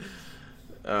you.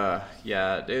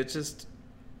 Yeah, it's just...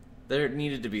 There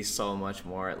needed to be so much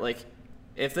more. Like,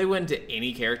 if they went into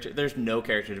any character, there's no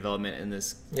character development in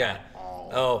this. Yeah.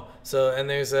 Oh, so and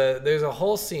there's a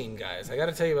whole scene, guys. I got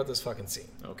to tell you about this fucking scene.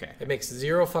 Okay. It makes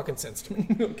zero fucking sense to me.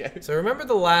 Okay. So remember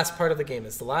the last part of the game.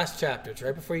 It's the last chapter. It's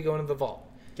right before you go into the vault.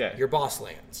 Okay. Your boss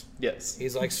lands. Yes.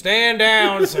 He's like, stand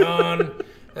down, son.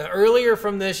 Earlier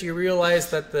from this, you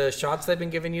realize that the shots they've been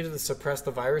giving you to suppress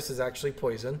the virus is actually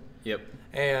poison. Yep.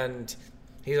 And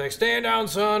he's like, stand down,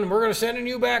 son. We're going to send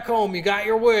you back home. You got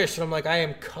your wish. And I'm like, I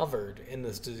am covered in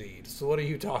this disease. So what are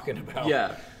you talking about?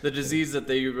 Yeah, the disease that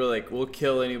they were like, we'll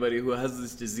kill anybody who has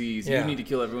this disease. Yeah. You need to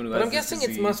kill everyone who has this disease. But I'm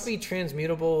guessing it must be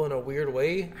transmutable in a weird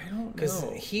way. I don't know. Because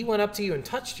he went up to you and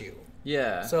touched you.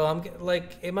 Yeah. So I'm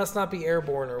like, it must not be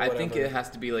airborne or whatever. I think it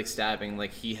has to be like stabbing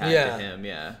like he had to him.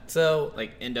 Yeah. So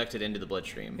like inducted into the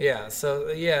bloodstream. Yeah. So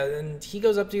yeah, and he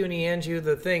goes up to you and he hands you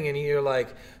the thing and you're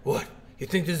like, what? You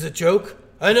think this is a joke?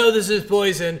 I know this is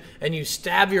poison, and you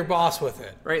stab your boss with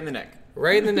it. Right in the neck.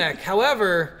 Right in the neck.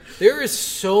 However, there is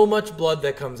so much blood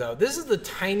that comes out. This is the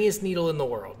tiniest needle in the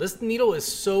world. This needle is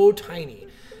so tiny.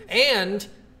 And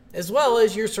as well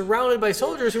as you're surrounded by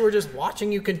soldiers who are just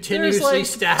watching you continuously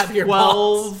stab your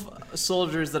boss.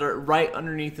 soldiers that are right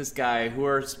underneath this guy who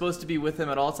are supposed to be with him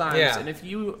at all times. Yeah. And if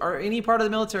you are any part of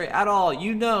the military at all,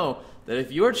 you know that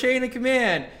if your chain of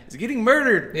command is getting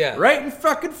murdered right in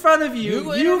fucking front of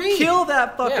you, you kill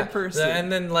that fucking person.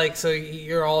 And then, like, so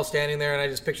you're all standing there, and I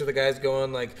just picture the guys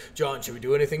going, like, John, should we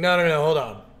do anything? No, hold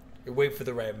on. You wait for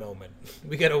the right moment.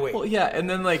 We gotta wait. Well, yeah, and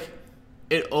then, like,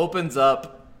 it opens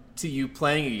up to you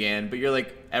playing again, but you're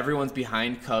like, everyone's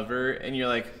behind cover, and you're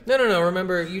like... No.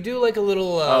 Remember, you do, like, a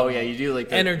little... you do, like,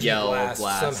 the energy yell blast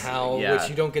somehow, which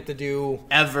you don't get to do...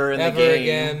 Ever in the game.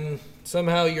 Again.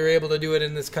 Somehow you're able to do it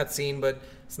in this cutscene, but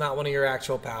it's not one of your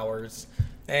actual powers.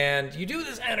 And you do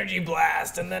this energy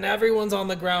blast, and then everyone's on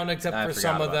the ground except for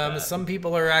some of them. Some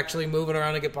people are actually moving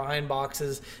around to get behind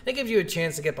boxes. It gives you a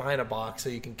chance to get behind a box so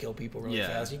you can kill people really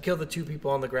fast. You kill the 2 people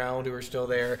on the ground who are still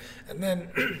there, and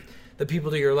then the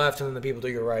people to your left and then the people to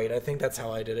your right. I think that's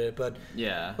how I did it. But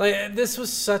like, this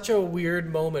was such a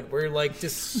weird moment where, like,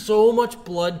 just so much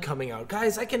blood coming out.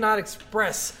 Guys, I cannot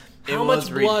express... How much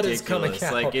blood is coming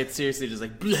out? Like, it's seriously just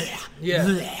like, bleh,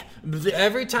 bleh, bleh.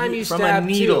 Every time you from stab a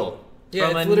needle.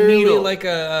 Yeah, it's literally like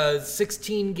a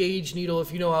 16 gauge needle.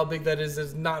 If you know how big that is,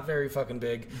 it's not very fucking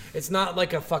big. It's not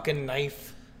like a fucking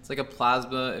knife. It's like a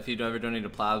plasma. If you've ever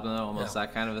donated plasma, almost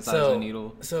that kind of a size of a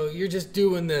needle. So you're just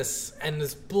doing this, and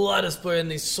this blood is flowing,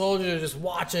 and these soldiers are just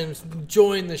watching,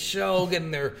 enjoying the show,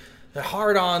 getting their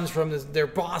hard-ons from their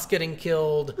boss getting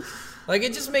killed. Like,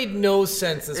 it just made no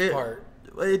sense, this part.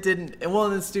 It didn't. And well,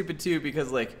 it's stupid too,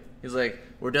 because like he's like,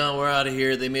 we're done, we're out of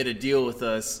here. They made a deal with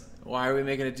us. Why are we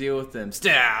making a deal with them?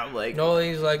 Stab! Like, no,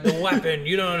 he's like, the weapon.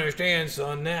 You don't understand,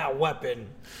 son. That weapon.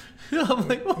 I'm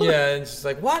like, what? Yeah, and it's just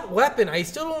like, what weapon? I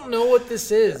still don't know what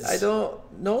this is. No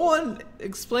one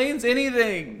explains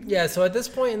anything. Yeah, so at this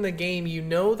point in the game, you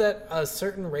know that a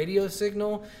certain radio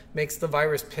signal makes the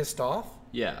virus pissed off.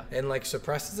 Yeah. And like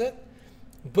suppresses it.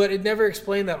 But it never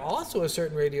explained that also a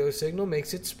certain radio signal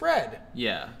makes it spread.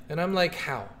 Yeah. And I'm like,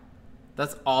 how?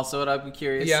 That's also what I'd be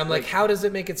curious. Yeah, I'm like, how does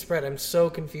it make it spread? I'm so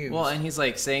confused. Well, and he's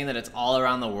like saying that it's all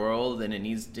around the world and it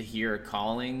needs to hear a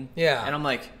calling. Yeah. And I'm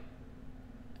like,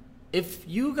 if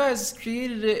you guys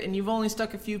created it and you've only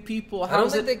stuck a few people, how I don't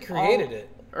is think it they created it.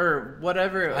 Or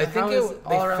whatever. I think they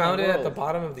found it at the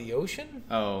bottom of the ocean.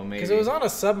 Oh, maybe. Because it was on a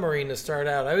submarine to start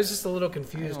out. I was just a little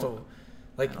confused.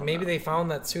 Like, maybe they found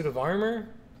that suit of armor?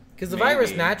 Because the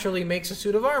virus naturally makes a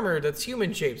suit of armor that's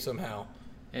human-shaped somehow.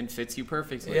 And fits you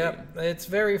perfectly. Yep, it's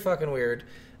very fucking weird.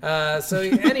 So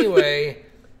anyway,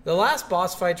 the last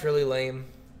boss fight's really lame.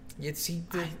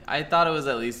 I thought it was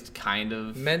at least kind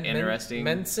of interesting.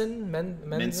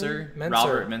 Menser?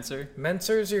 Robert Menser.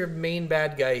 Menser's your main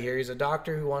bad guy here. He's a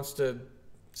doctor who wants to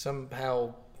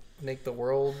somehow make the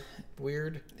world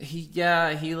weird.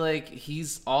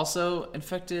 He's also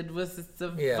infected with the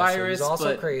virus. So he's also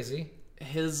but crazy.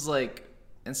 His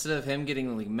instead of him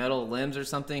getting like metal limbs or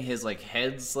something, his like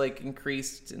head's like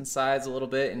increased in size a little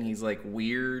bit, and he's like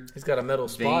weird. He's got a metal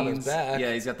spot on his back.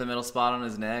 Yeah, he's got the metal spot on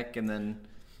his neck, and then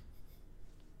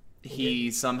he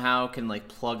somehow can like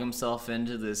plug himself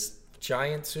into this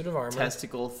giant suit of armor,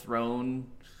 testicle throne.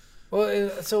 Well,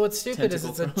 so what's stupid is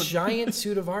it's a giant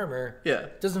suit of armor. Yeah,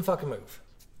 doesn't fucking move.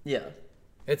 Yeah,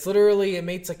 it's literally it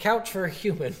makes a couch for a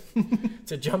human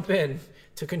to jump in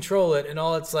to control it, and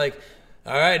all it's like.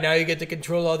 All right, now you get to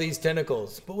control all these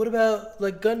tentacles. But what about,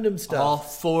 like, Gundam stuff? All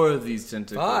 4 of these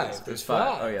tentacles. 5. There's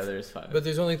 5. Oh, yeah, there's 5. But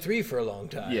there's only 3 for a long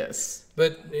time. Yes.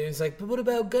 But it's like, but what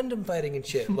about Gundam fighting and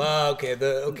shit? Well, okay,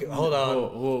 hold on.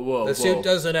 Whoa. The suit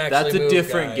doesn't actually move, That's a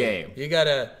different game.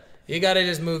 You gotta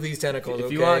just move these tentacles,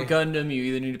 If you want Gundam, you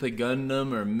either need to play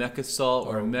Gundam or Mech Assault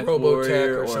or Mech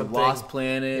Warrior or Lost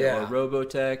Planet or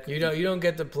Robotech. You don't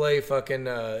get to play fucking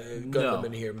Gundam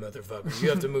in here, motherfucker. You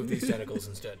have to move these tentacles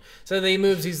instead. So they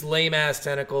move these lame ass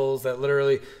tentacles that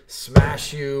literally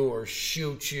smash you or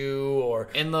shoot you or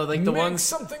the ones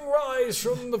something rise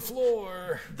from the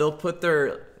floor. They'll put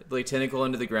their like tentacle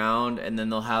into the ground, and then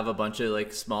they'll have a bunch of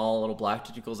like small little black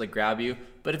tentacles like grab you.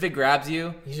 But if it grabs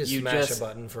you, you smash a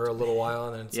button for a little while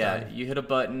and then it's done. You hit a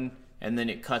button and then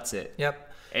it cuts it.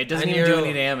 Yep. It doesn't even do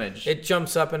any damage. It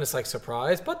jumps up and it's like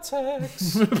surprise butt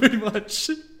sex. Pretty much.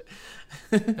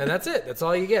 And that's it. That's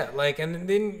all you get. Like, and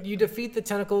then you defeat the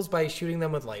tentacles by shooting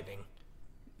them with lightning.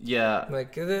 Yeah.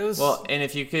 Like it was. Well, and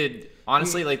if you could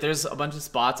honestly, like, there's a bunch of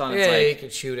spots on it. Yeah, like, you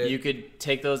could shoot it. You could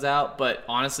take those out, but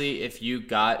honestly, if you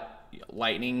got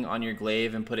lightning on your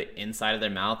glaive and put it inside of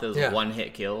their mouth, it was a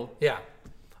one-hit kill. Yeah.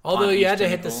 Although you had to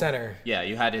hit the center. Yeah,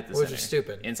 you had to hit the center. Which is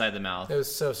stupid. Inside the mouth. It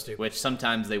was so stupid. Which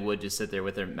sometimes they would just sit there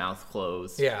with their mouth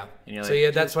closed. Yeah. And you're so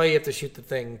like, that's why you have to shoot the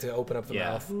thing to open up the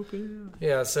mouth.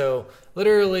 Yeah, so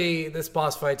literally this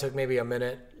boss fight took maybe a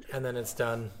minute and then it's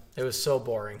done. It was so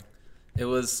boring. It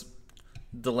was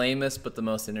The lamest, but the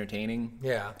most entertaining.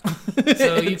 Yeah.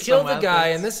 So you kill the guy,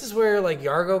 aspects. and this is where like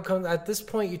Yargo comes. At this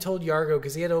point, you told Yargo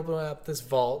because he had to open up this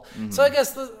vault. So I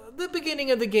guess the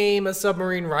beginning of the game, a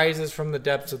submarine rises from the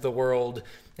depths of the world,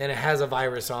 and it has a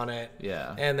virus on it.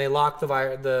 Yeah. And they lock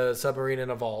the submarine in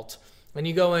a vault. And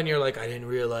you go in, you're like, I didn't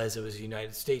realize it was a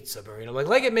United States submarine. I'm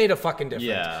like it made a fucking difference.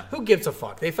 Yeah. Who gives a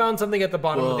fuck? They found something at the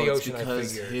bottom of the It's ocean, I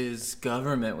because figure. his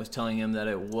government was telling him that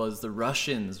it was the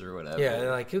Russians or whatever. Yeah,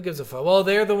 they're like, who gives a fuck? Well,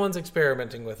 they're the ones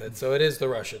experimenting with it, so it is the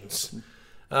Russians.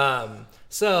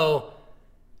 So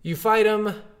you fight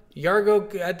him.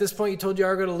 Yargo, at this point, you told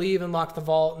Yargo to leave and lock the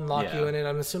vault and lock you in it.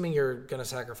 I'm assuming you're going to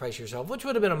sacrifice yourself, which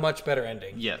would have been a much better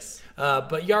ending. Yes.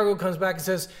 But Yargo comes back and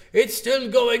says, it's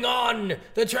still going on,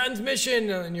 the transmission.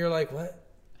 And you're like, what?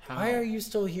 How? Why are you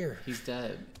still here? He's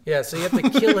dead. Yeah, so you have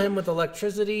to kill him with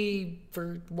electricity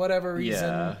for whatever reason.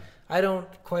 Yeah. I don't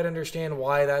quite understand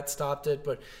why that stopped it,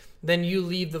 but then you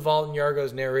leave the vault and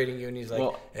Yargo's narrating you and he's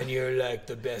like, and you're like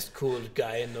the best cool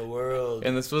guy in the world.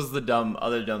 And this was the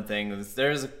other dumb thing.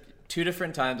 There's 2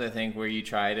 different times, I think, where you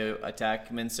try to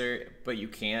attack Mincer, but you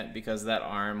can't because that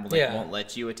arm won't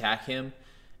let you attack him.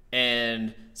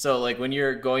 And so, like, when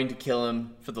you're going to kill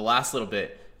him for the last little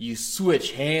bit, you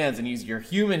switch hands and use your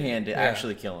human hand to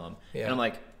actually kill him. Yeah. And I'm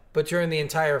like... But during the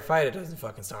entire fight, it doesn't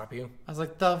fucking stop you. I was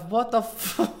like, what the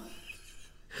fuck?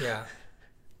 Yeah.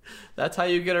 That's how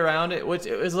you get around it, which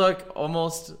it was like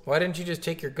almost... Why didn't you just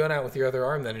take your gun out with your other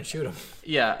arm then and shoot him?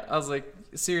 Yeah, I was like,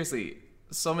 seriously...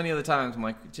 So many other times, I'm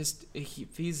like, just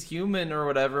if he's human or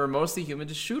whatever, mostly human,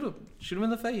 just shoot him. Shoot him in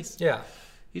the face. Yeah.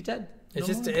 He's dead.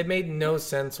 It made no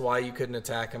sense why you couldn't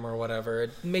attack him or whatever.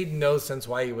 It made no sense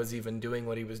why he was even doing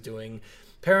what he was doing.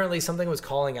 Apparently, something was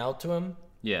calling out to him.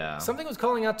 Yeah. Something was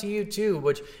calling out to you, too,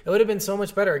 which it would have been so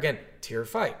much better. Again, tier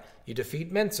fight. You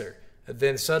defeat Mincer.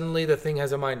 Then suddenly the thing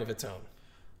has a mind of its own.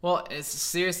 Well, it's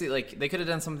seriously, like, they could have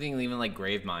done something even like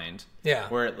Gravemind. Yeah.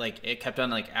 Where, like, it kept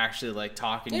on, like, actually, like,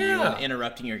 talking to you and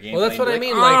interrupting your gameplay. Well, that's what I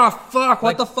mean. Fuck,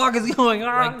 what the fuck is going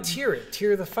on? Like,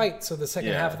 tier the fight, so the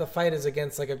second half of the fight is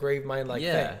against, like, a Gravemind-like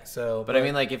thing. So, but I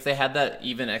mean, like, if they had that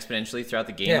even exponentially throughout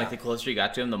the game, like, the closer you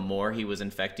got to him, the more he was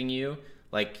infecting you,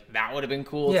 like, that would have been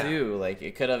cool, too. Like,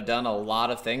 it could have done a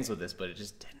lot of things with this, but it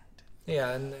just didn't.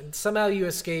 Yeah, and somehow you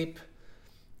escape.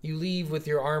 You leave with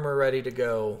your armor ready to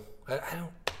go.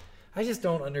 I just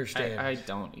don't understand. I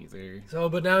don't either. So,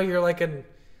 but now you're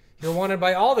you're wanted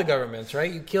by all the governments, right?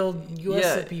 You killed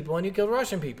U.S. people and you killed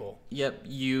Russian people. Yep,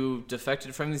 you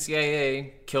defected from the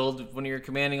CIA, killed one of your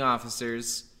commanding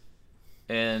officers,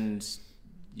 and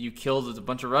you killed a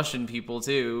bunch of Russian people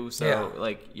too. So,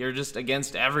 like, you're just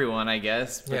against everyone, I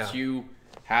guess. But you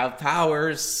have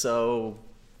powers, so...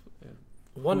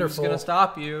 Wonderful. Who's gonna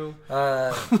stop you?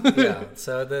 Yeah.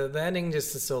 So the ending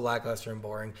just is so lackluster and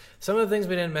boring. Some of the things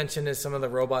we didn't mention is some of the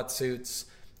robot suits.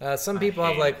 Some people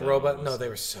have like robot. No, they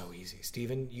were so easy,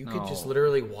 Steven. You could just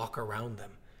literally walk around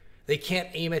them. They can't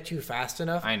aim at you fast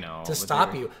enough. To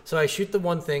stop you. So I shoot the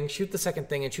one thing, shoot the second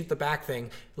thing, and shoot the back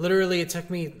thing. Literally, it took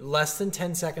me less than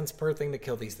 10 seconds per thing to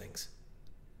kill these things.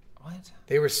 What?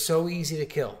 They were so easy to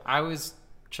kill. I was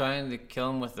trying to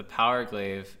kill him with the power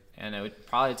glaive. And it would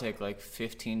probably take like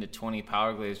 15 to 20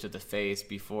 power glaives to the face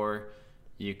before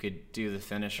you could do the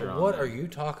finisher on What them. are you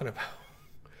talking about?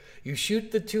 You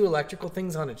shoot the 2 electrical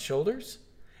things on its shoulders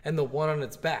and the one on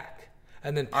its back.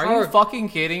 And then Are you fucking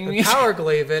kidding me? Power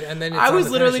glaive it and then it's I on was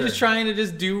the literally finisher. just trying to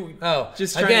just do...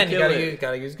 just trying again, to kill you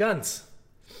gotta use guns.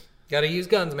 Gotta use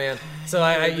guns, man. So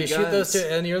you shoot those 2,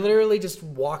 and you're literally just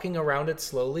walking around it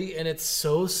slowly, and it's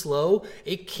so slow,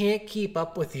 it can't keep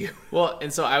up with you. Well,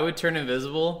 and so I would turn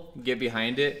invisible, get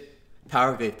behind it,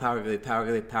 power glaive, power glaive, power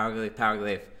glaive, power glaive, power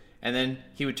glaive. And then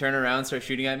he would turn around, start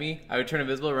shooting at me. I would turn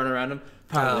invisible, run around him,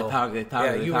 power glaive, power glaive, power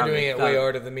glaive. Yeah, you were doing it way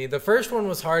harder than me. The first one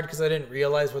was hard because I didn't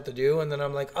realize what to do, and then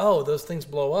I'm like, oh, those things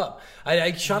blow up.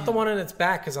 I shot the one in its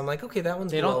back because I'm like, okay, that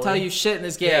one's They blowing. don't tell you shit in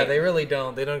this game. Yeah, they really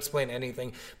don't. They don't explain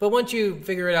anything. But once you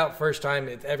figure it out first time,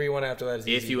 everyone after that is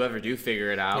easy. If you ever do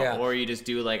figure it out, or you just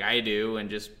do like I do and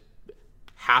just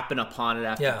happen upon it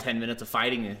after 10 minutes of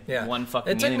fighting one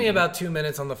fucking It took enemy. me about 2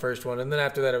 minutes on the first one, and then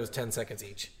after that it was 10 seconds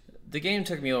each. The game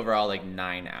took me overall like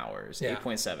 9 hours,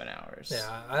 8.7 hours.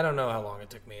 Yeah, I don't know how long it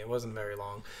took me. It wasn't very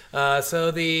long.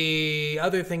 So the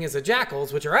other thing is the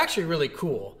jackals, which are actually really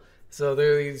cool. So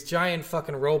they're these giant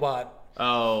fucking robot.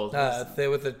 They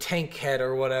with a tank head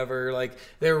or whatever. Like,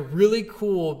 they're really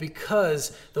cool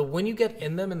because when you get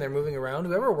in them and they're moving around,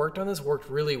 whoever worked on this worked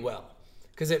really well.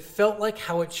 Because it felt like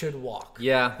how it should walk.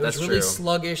 Yeah, it was really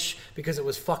sluggish because it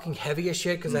was fucking heavy as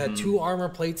shit because it had 2 armor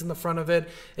plates in the front of it.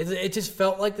 It just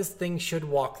felt like this thing should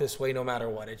walk this way no matter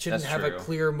what. It shouldn't have a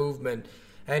clear movement.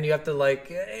 and you have to like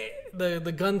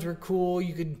the guns were cool.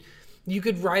 You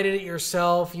could ride it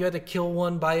yourself. You had to kill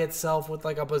one by itself with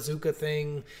like a bazooka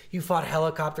thing. You fought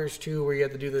helicopters too, where you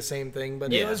had to do the same thing.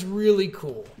 But it was really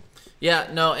cool. Yeah,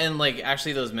 no, and like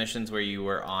actually those missions where you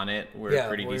were on it were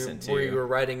pretty decent too. Where you were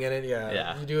riding in it,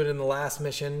 Yeah. You do it in the last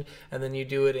mission, and then you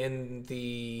do it in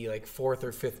the like 4th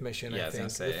or 5th mission. Yeah, I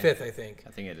think the 5th, I think. I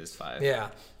think it is 5. Yeah.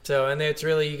 So and it's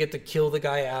really you get to kill the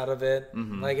guy out of it.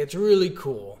 Like it's really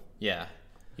cool. Yeah,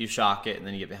 you shock it and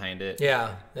then you get behind it.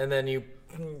 Yeah, and then you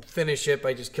finish it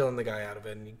by just killing the guy out of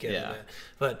it and you get it.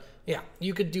 But yeah,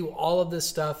 you could do all of this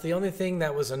stuff. The only thing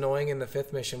that was annoying in the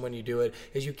 5th mission when you do it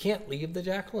is you can't leave the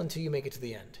jackal until you make it to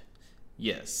the end.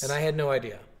 Yes. And I had no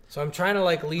idea. So I'm trying to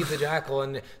like leave the jackal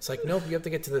and it's like, nope, you have to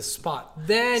get to this spot.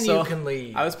 Then you can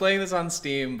leave. I was playing this on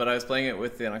Steam, but I was playing it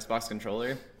with the Xbox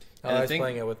controller. And I was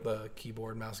playing it with the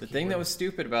keyboard, mouse. The thing that was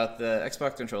stupid about the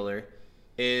Xbox controller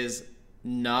is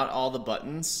not all the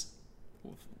buttons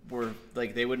were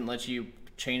like they wouldn't let you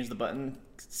change the button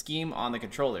scheme on the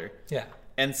controller. Yeah.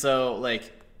 And so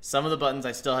like some of the buttons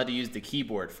I still had to use the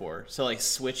keyboard for. So like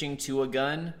switching to a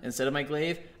gun instead of my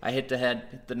glaive, I hit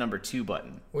the number 2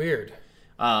 button. Weird.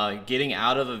 Getting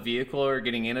out of a vehicle or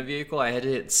getting in a vehicle, I had to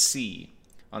hit C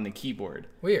on the keyboard.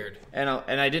 Weird. And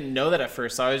I didn't know that at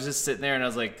first, so I was just sitting there and I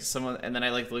was like, and then I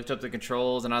like looked up the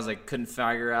controls and I was like, couldn't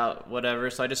figure out whatever,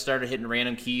 so I just started hitting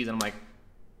random keys and I'm like,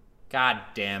 God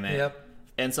damn it. Yep.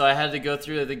 And so I had to go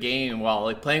through the game while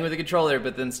like playing with the controller,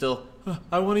 but then still,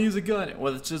 I want to use a gun.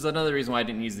 Well, which is another reason why I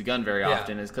didn't use the gun very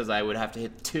often, is because I would have to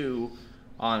hit 2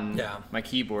 on my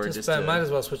keyboard. Might as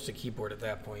well switch to keyboard at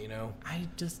that point, you know?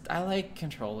 I like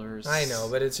controllers. I know,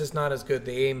 but it's just not as good.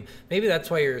 The aim, maybe that's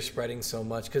why you're spreading so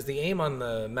much, because the aim on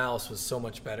the mouse was so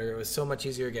much better. It was so much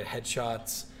easier to get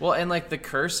headshots. Well, and like the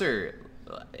cursor,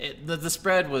 the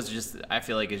spread was just, I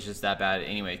feel like it's just that bad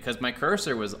anyway, because my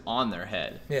cursor was on their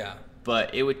head. Yeah.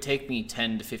 But it would take me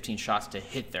 10 to 15 shots to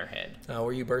hit their head.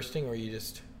 Were you bursting, or were you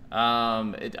just...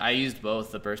 I used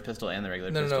both the burst pistol and the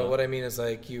regular pistol. No. What I mean is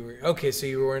like you were... Okay, so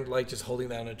you weren't like just holding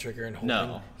down a trigger and holding...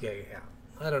 No. Yeah.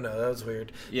 I don't know. That was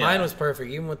weird. Yeah. Mine was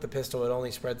perfect. Even with the pistol, it only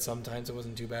spread sometimes. It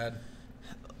wasn't too bad.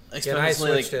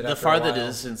 Especially like the farther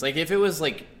distance. Like if it was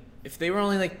like... If they were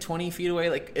only like 20 feet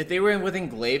away, like if they were within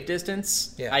glaive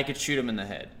distance, I could shoot them in the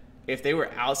head. If they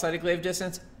were outside of glaive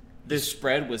distance... The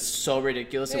spread was so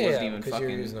ridiculous, it wasn't even fucking... because you're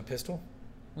using a pistol?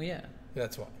 Well, yeah.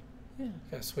 That's why. Yeah. You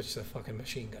gotta switch to the fucking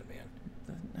machine gun,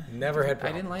 man. Never had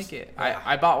problems. I didn't like it. Yeah.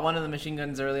 I bought one of the machine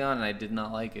guns early on, and I did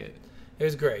not like it. It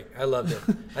was great. I loved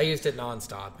it. I used it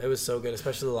nonstop. It was so good,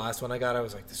 especially the last one I got. I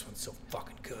was like, this one's so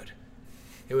fucking good.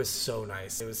 It was so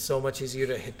nice. It was so much easier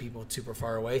to hit people super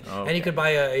far away. Okay. And you could buy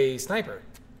a sniper.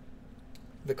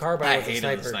 The carbine was a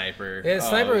sniper. The sniper. Yeah,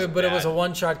 sniper, but it was a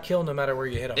one-shot kill no matter where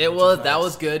you hit him. It was. That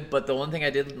was good, but the one thing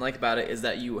I didn't like about it is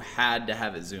that you had to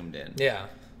have it zoomed in. Yeah.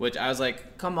 Which I was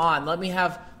like, come on, let me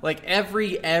have... Like,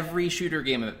 every shooter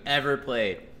game I've ever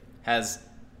played has...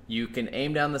 You can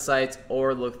aim down the sights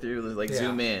or look through, like,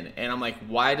 zoom in. And I'm like,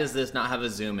 why does this not have a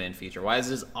zoom-in feature? Why is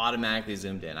this automatically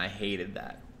zoomed in? I hated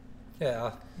that.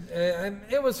 Yeah.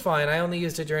 It was fine. I only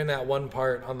used it during that one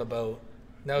part on the boat.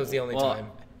 That was the only time.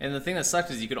 And the thing that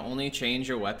sucked is you could only change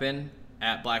your weapon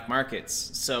at black markets.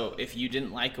 So if you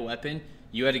didn't like a weapon,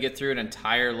 you had to get through an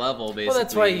entire level, basically. Well,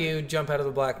 that's why you jump out of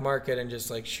the black market and just,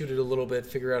 like, shoot it a little bit,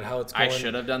 figure out how it's going. I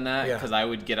should have done that, because I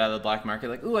would get out of the black market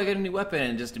like, ooh, I got a new weapon,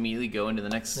 and just immediately go into the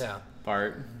next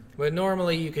part. But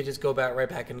normally you could just go right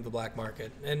back into the black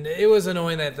market. And it was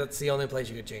annoying that that's the only place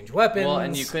you could change weapons. Well,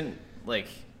 and you couldn't, like,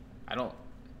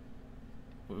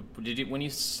 when you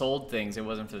sold things, it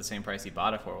wasn't for the same price you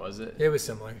bought it for, was it? It was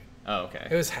similar. Oh, okay.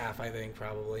 It was half, I think,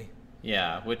 probably.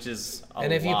 Yeah, which is a lot.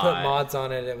 And if you put mods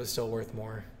on it, it was still worth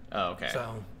more. Oh, okay.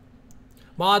 So,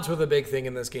 mods were the big thing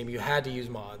in this game. You had to use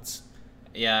mods.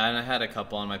 Yeah, and I had a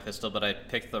couple on my pistol, but I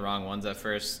picked the wrong ones at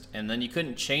first. And then you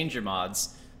couldn't change your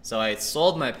mods, so I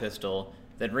sold my pistol,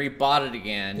 then rebought it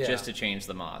again just to change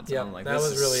the mods. Yeah, like, that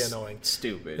was really annoying.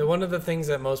 Stupid. One of the things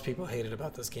that most people hated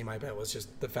about this game, I bet, was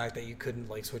just the fact that you couldn't,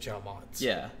 like, switch out mods.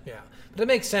 Yeah. Yeah. But it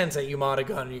makes sense that you mod a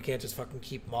gun and you can't just fucking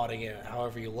keep modding it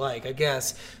however you like, I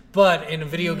guess. But in a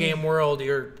video game world,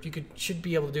 should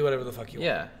be able to do whatever the fuck you want.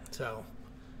 Yeah. So.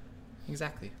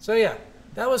 Exactly. So, yeah.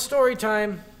 That was story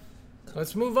time.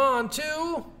 Let's move on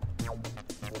to...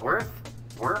 Worf,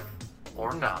 or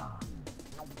nah?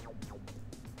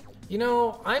 You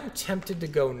know, I'm tempted to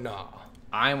go nah.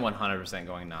 I'm 100%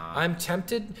 going nah. I'm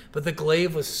tempted, but the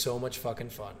glaive was so much fucking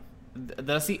fun.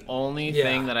 That's the only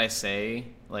thing that I say.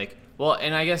 Like, well,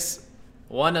 and I guess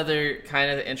one other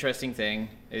kind of interesting thing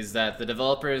is that the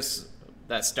developers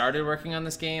that started working on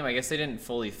this game. I guess they didn't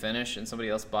fully finish, and somebody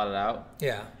else bought it out.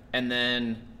 Yeah. And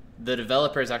then the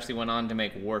developers actually went on to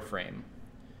make Warframe,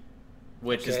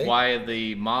 which is why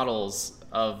the models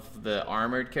of the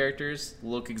armored characters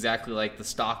look exactly like the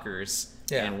stalkers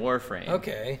in Warframe.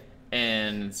 Okay.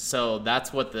 And so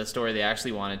that's what the story they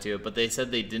actually wanted to, but they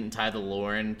said they didn't tie the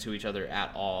lore into each other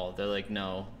at all. They're like,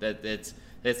 no, that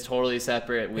it's totally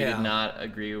separate. We did not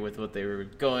agree with what they were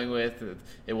going with.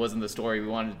 It wasn't the story we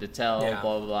wanted to tell, blah,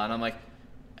 blah, blah. And I'm like,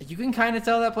 you can kind of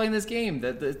tell that playing this game,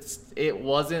 that it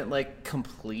wasn't, like,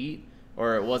 complete,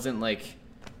 or it wasn't, like,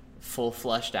 full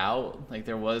fleshed out. Like,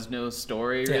 there was no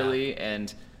story, really.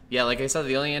 And, yeah, like I said,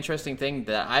 the only interesting thing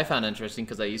that I found interesting,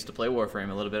 because I used to play Warframe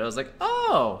a little bit, I was like,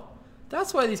 oh,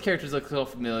 that's why these characters look so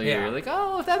familiar. Like,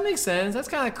 oh, if that makes sense, that's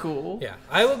kind of cool. Yeah,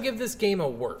 I will give this game a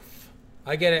Worf.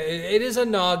 I get it. It is a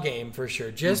gnaw game for sure.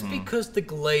 Just because the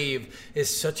glaive is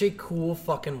such a cool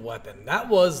fucking weapon. That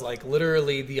was like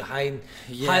literally the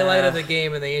highlight of the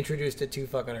game, and they introduced it too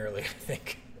fucking early, I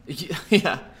think.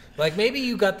 Yeah. Like maybe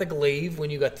you got the glaive when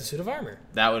you got the suit of armor.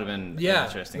 That would have been an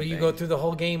interesting but you go through the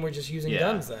whole game, we're just using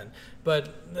guns then. But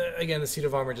again, the suit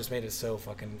of armor just made it so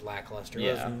fucking lackluster.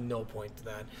 There's no point to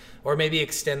that. Or maybe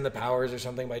extend the powers or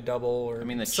something by double. Or I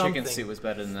mean, the something. chicken suit was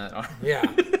better than that armor. Yeah.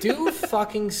 Do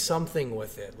fucking something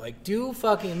with it. Like,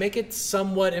 make it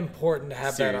somewhat important to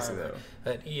have Seriously, that armor.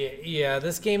 though. But yeah,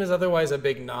 this game is otherwise a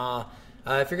big nah.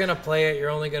 If you're going to play it, you're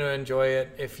only going to enjoy it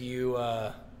if you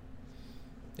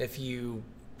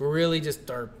really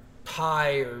just are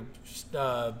high or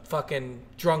fucking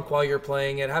drunk while you're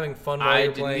playing it, having fun while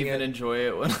you're playing it. I didn't even enjoy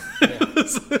it when I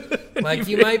was like,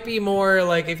 you might be more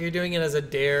like if you're doing it as a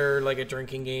dare, like a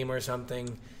drinking game or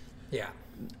something. Yeah.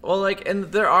 Well, like, and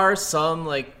there are some,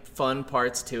 like, fun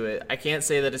parts to it. I can't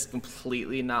say that it's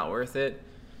completely not worth it.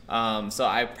 So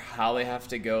I probably have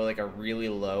to go, like, a really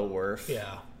low Worf.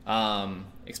 Yeah.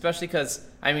 Especially because,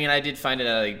 I mean, I did find it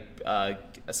at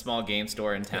a small game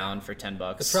store in town for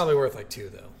 $10. It's probably worth like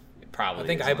 $2 though. Probably. I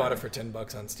think I bought it for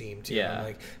 $10 on Steam too. Yeah. I'm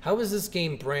like, how is this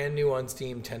game brand new on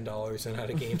Steam $10 and at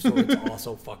a game store it's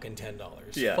also fucking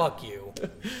 $10? Yeah. Fuck you.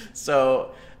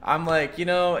 So I'm like,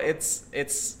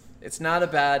 it's not a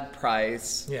bad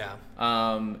price. Yeah.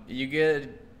 You get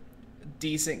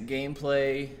decent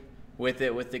gameplay with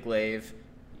the glaive.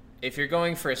 If you're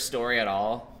going for a story at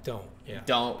all, don't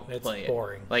play it. It's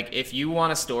boring. Like, if you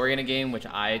want a story in a game, which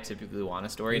I typically want a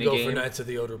story in a game. You go for Knights of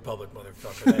the Old Republic,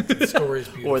 motherfucker. The story is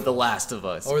beautiful. Or The Last of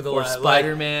Us. Or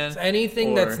Spider-Man.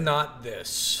 Anything that's not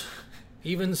this.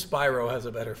 Even Spyro has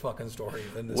a better fucking story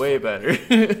than this. Way better.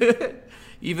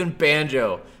 Even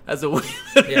Banjo has a way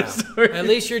better story. At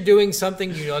least you're doing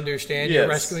something you understand. You're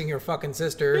rescuing your fucking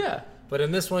sister. Yeah. But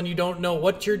in this one, you don't know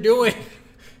what you're doing.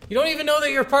 You don't even know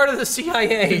that you're part of the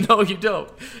CIA. No, you don't.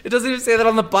 It doesn't even say that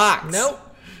on the box. Nope.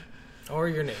 Or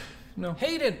your name. No.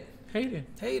 Hayden.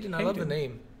 I love the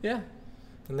name. Yeah.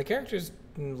 And the character's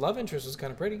love interest was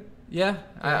kind of pretty. Yeah.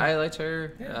 I liked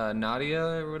her. Yeah. Nadia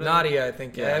or whatever. Nadia, I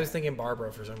think. Yeah. I was thinking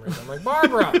Barbara for some reason. I'm like,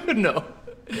 Barbara! No.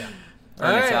 Yeah.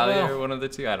 Or Natalia or one of the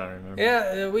two. I don't remember.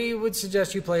 Yeah, we would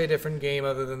suggest you play a different game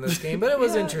other than this game, but it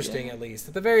was interesting at least.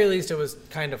 At the very least, it was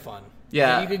kind of fun.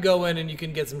 Yeah. Like, you could go in and you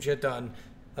can get some shit done.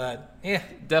 But,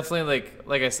 definitely,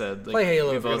 like I said. Like play Halo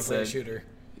if you're going to play a shooter.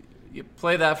 You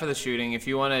play that for the shooting. If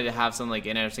you wanted to have some, like,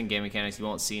 interesting game mechanics you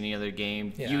won't see in any other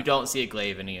game, you don't see a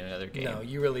glaive in any other game. No,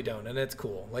 you really don't, and it's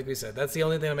cool. Like we said, that's the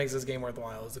only thing that makes this game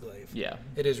worthwhile is the glaive. Yeah.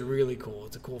 It is really cool.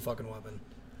 It's a cool fucking weapon.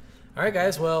 All right,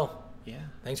 guys, well,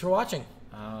 thanks for watching.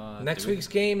 Next week's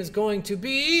game is going to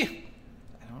be...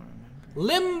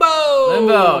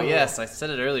 Limbo, yes. I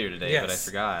said it earlier today, but I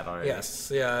forgot already. Yes,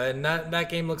 yeah, and that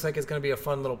game looks like it's going to be a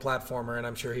fun little platformer, and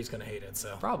I'm sure he's going to hate it,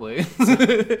 so. Probably.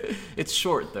 It's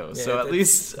short, though, so at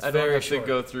least I don't have to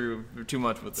go through too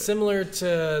much with it. Similar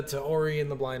to Ori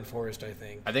and the Blind Forest, I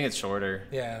think. I think it's shorter.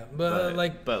 Yeah, but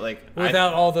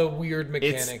without all the weird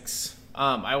mechanics.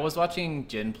 I was watching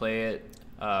Jin play it,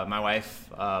 my wife,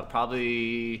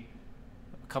 probably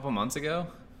a couple months ago.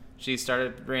 She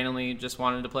started randomly just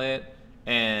wanted to play it.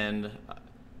 And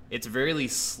it's really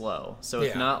slow, so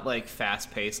it's not like fast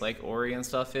paced like Ori and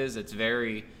stuff is.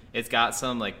 It's got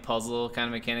some like puzzle kind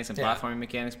of mechanics and platforming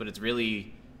mechanics, but it's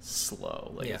really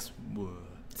slow. Like it's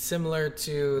similar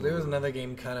to there was another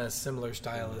game kind of similar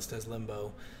stylist as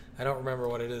Limbo. I don't remember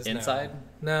what it is. Inside?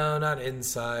 No, not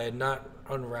Inside, not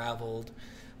Unraveled.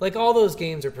 Like all those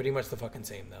games are pretty much the fucking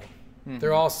same though.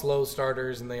 They're all slow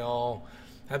starters and they all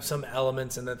have some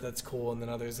elements in that's cool and then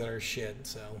others that are shit.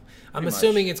 So I'm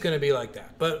assuming it's going to be like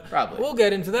that. But we'll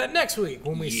get into that next week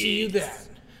when we see you then.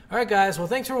 All right, guys. Well,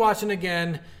 thanks for watching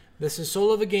again. This is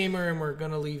Soul of a Gamer, and we're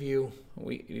going to leave you.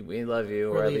 We love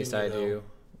you, or at least I do.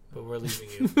 but we're leaving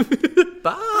you.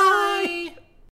 Bye.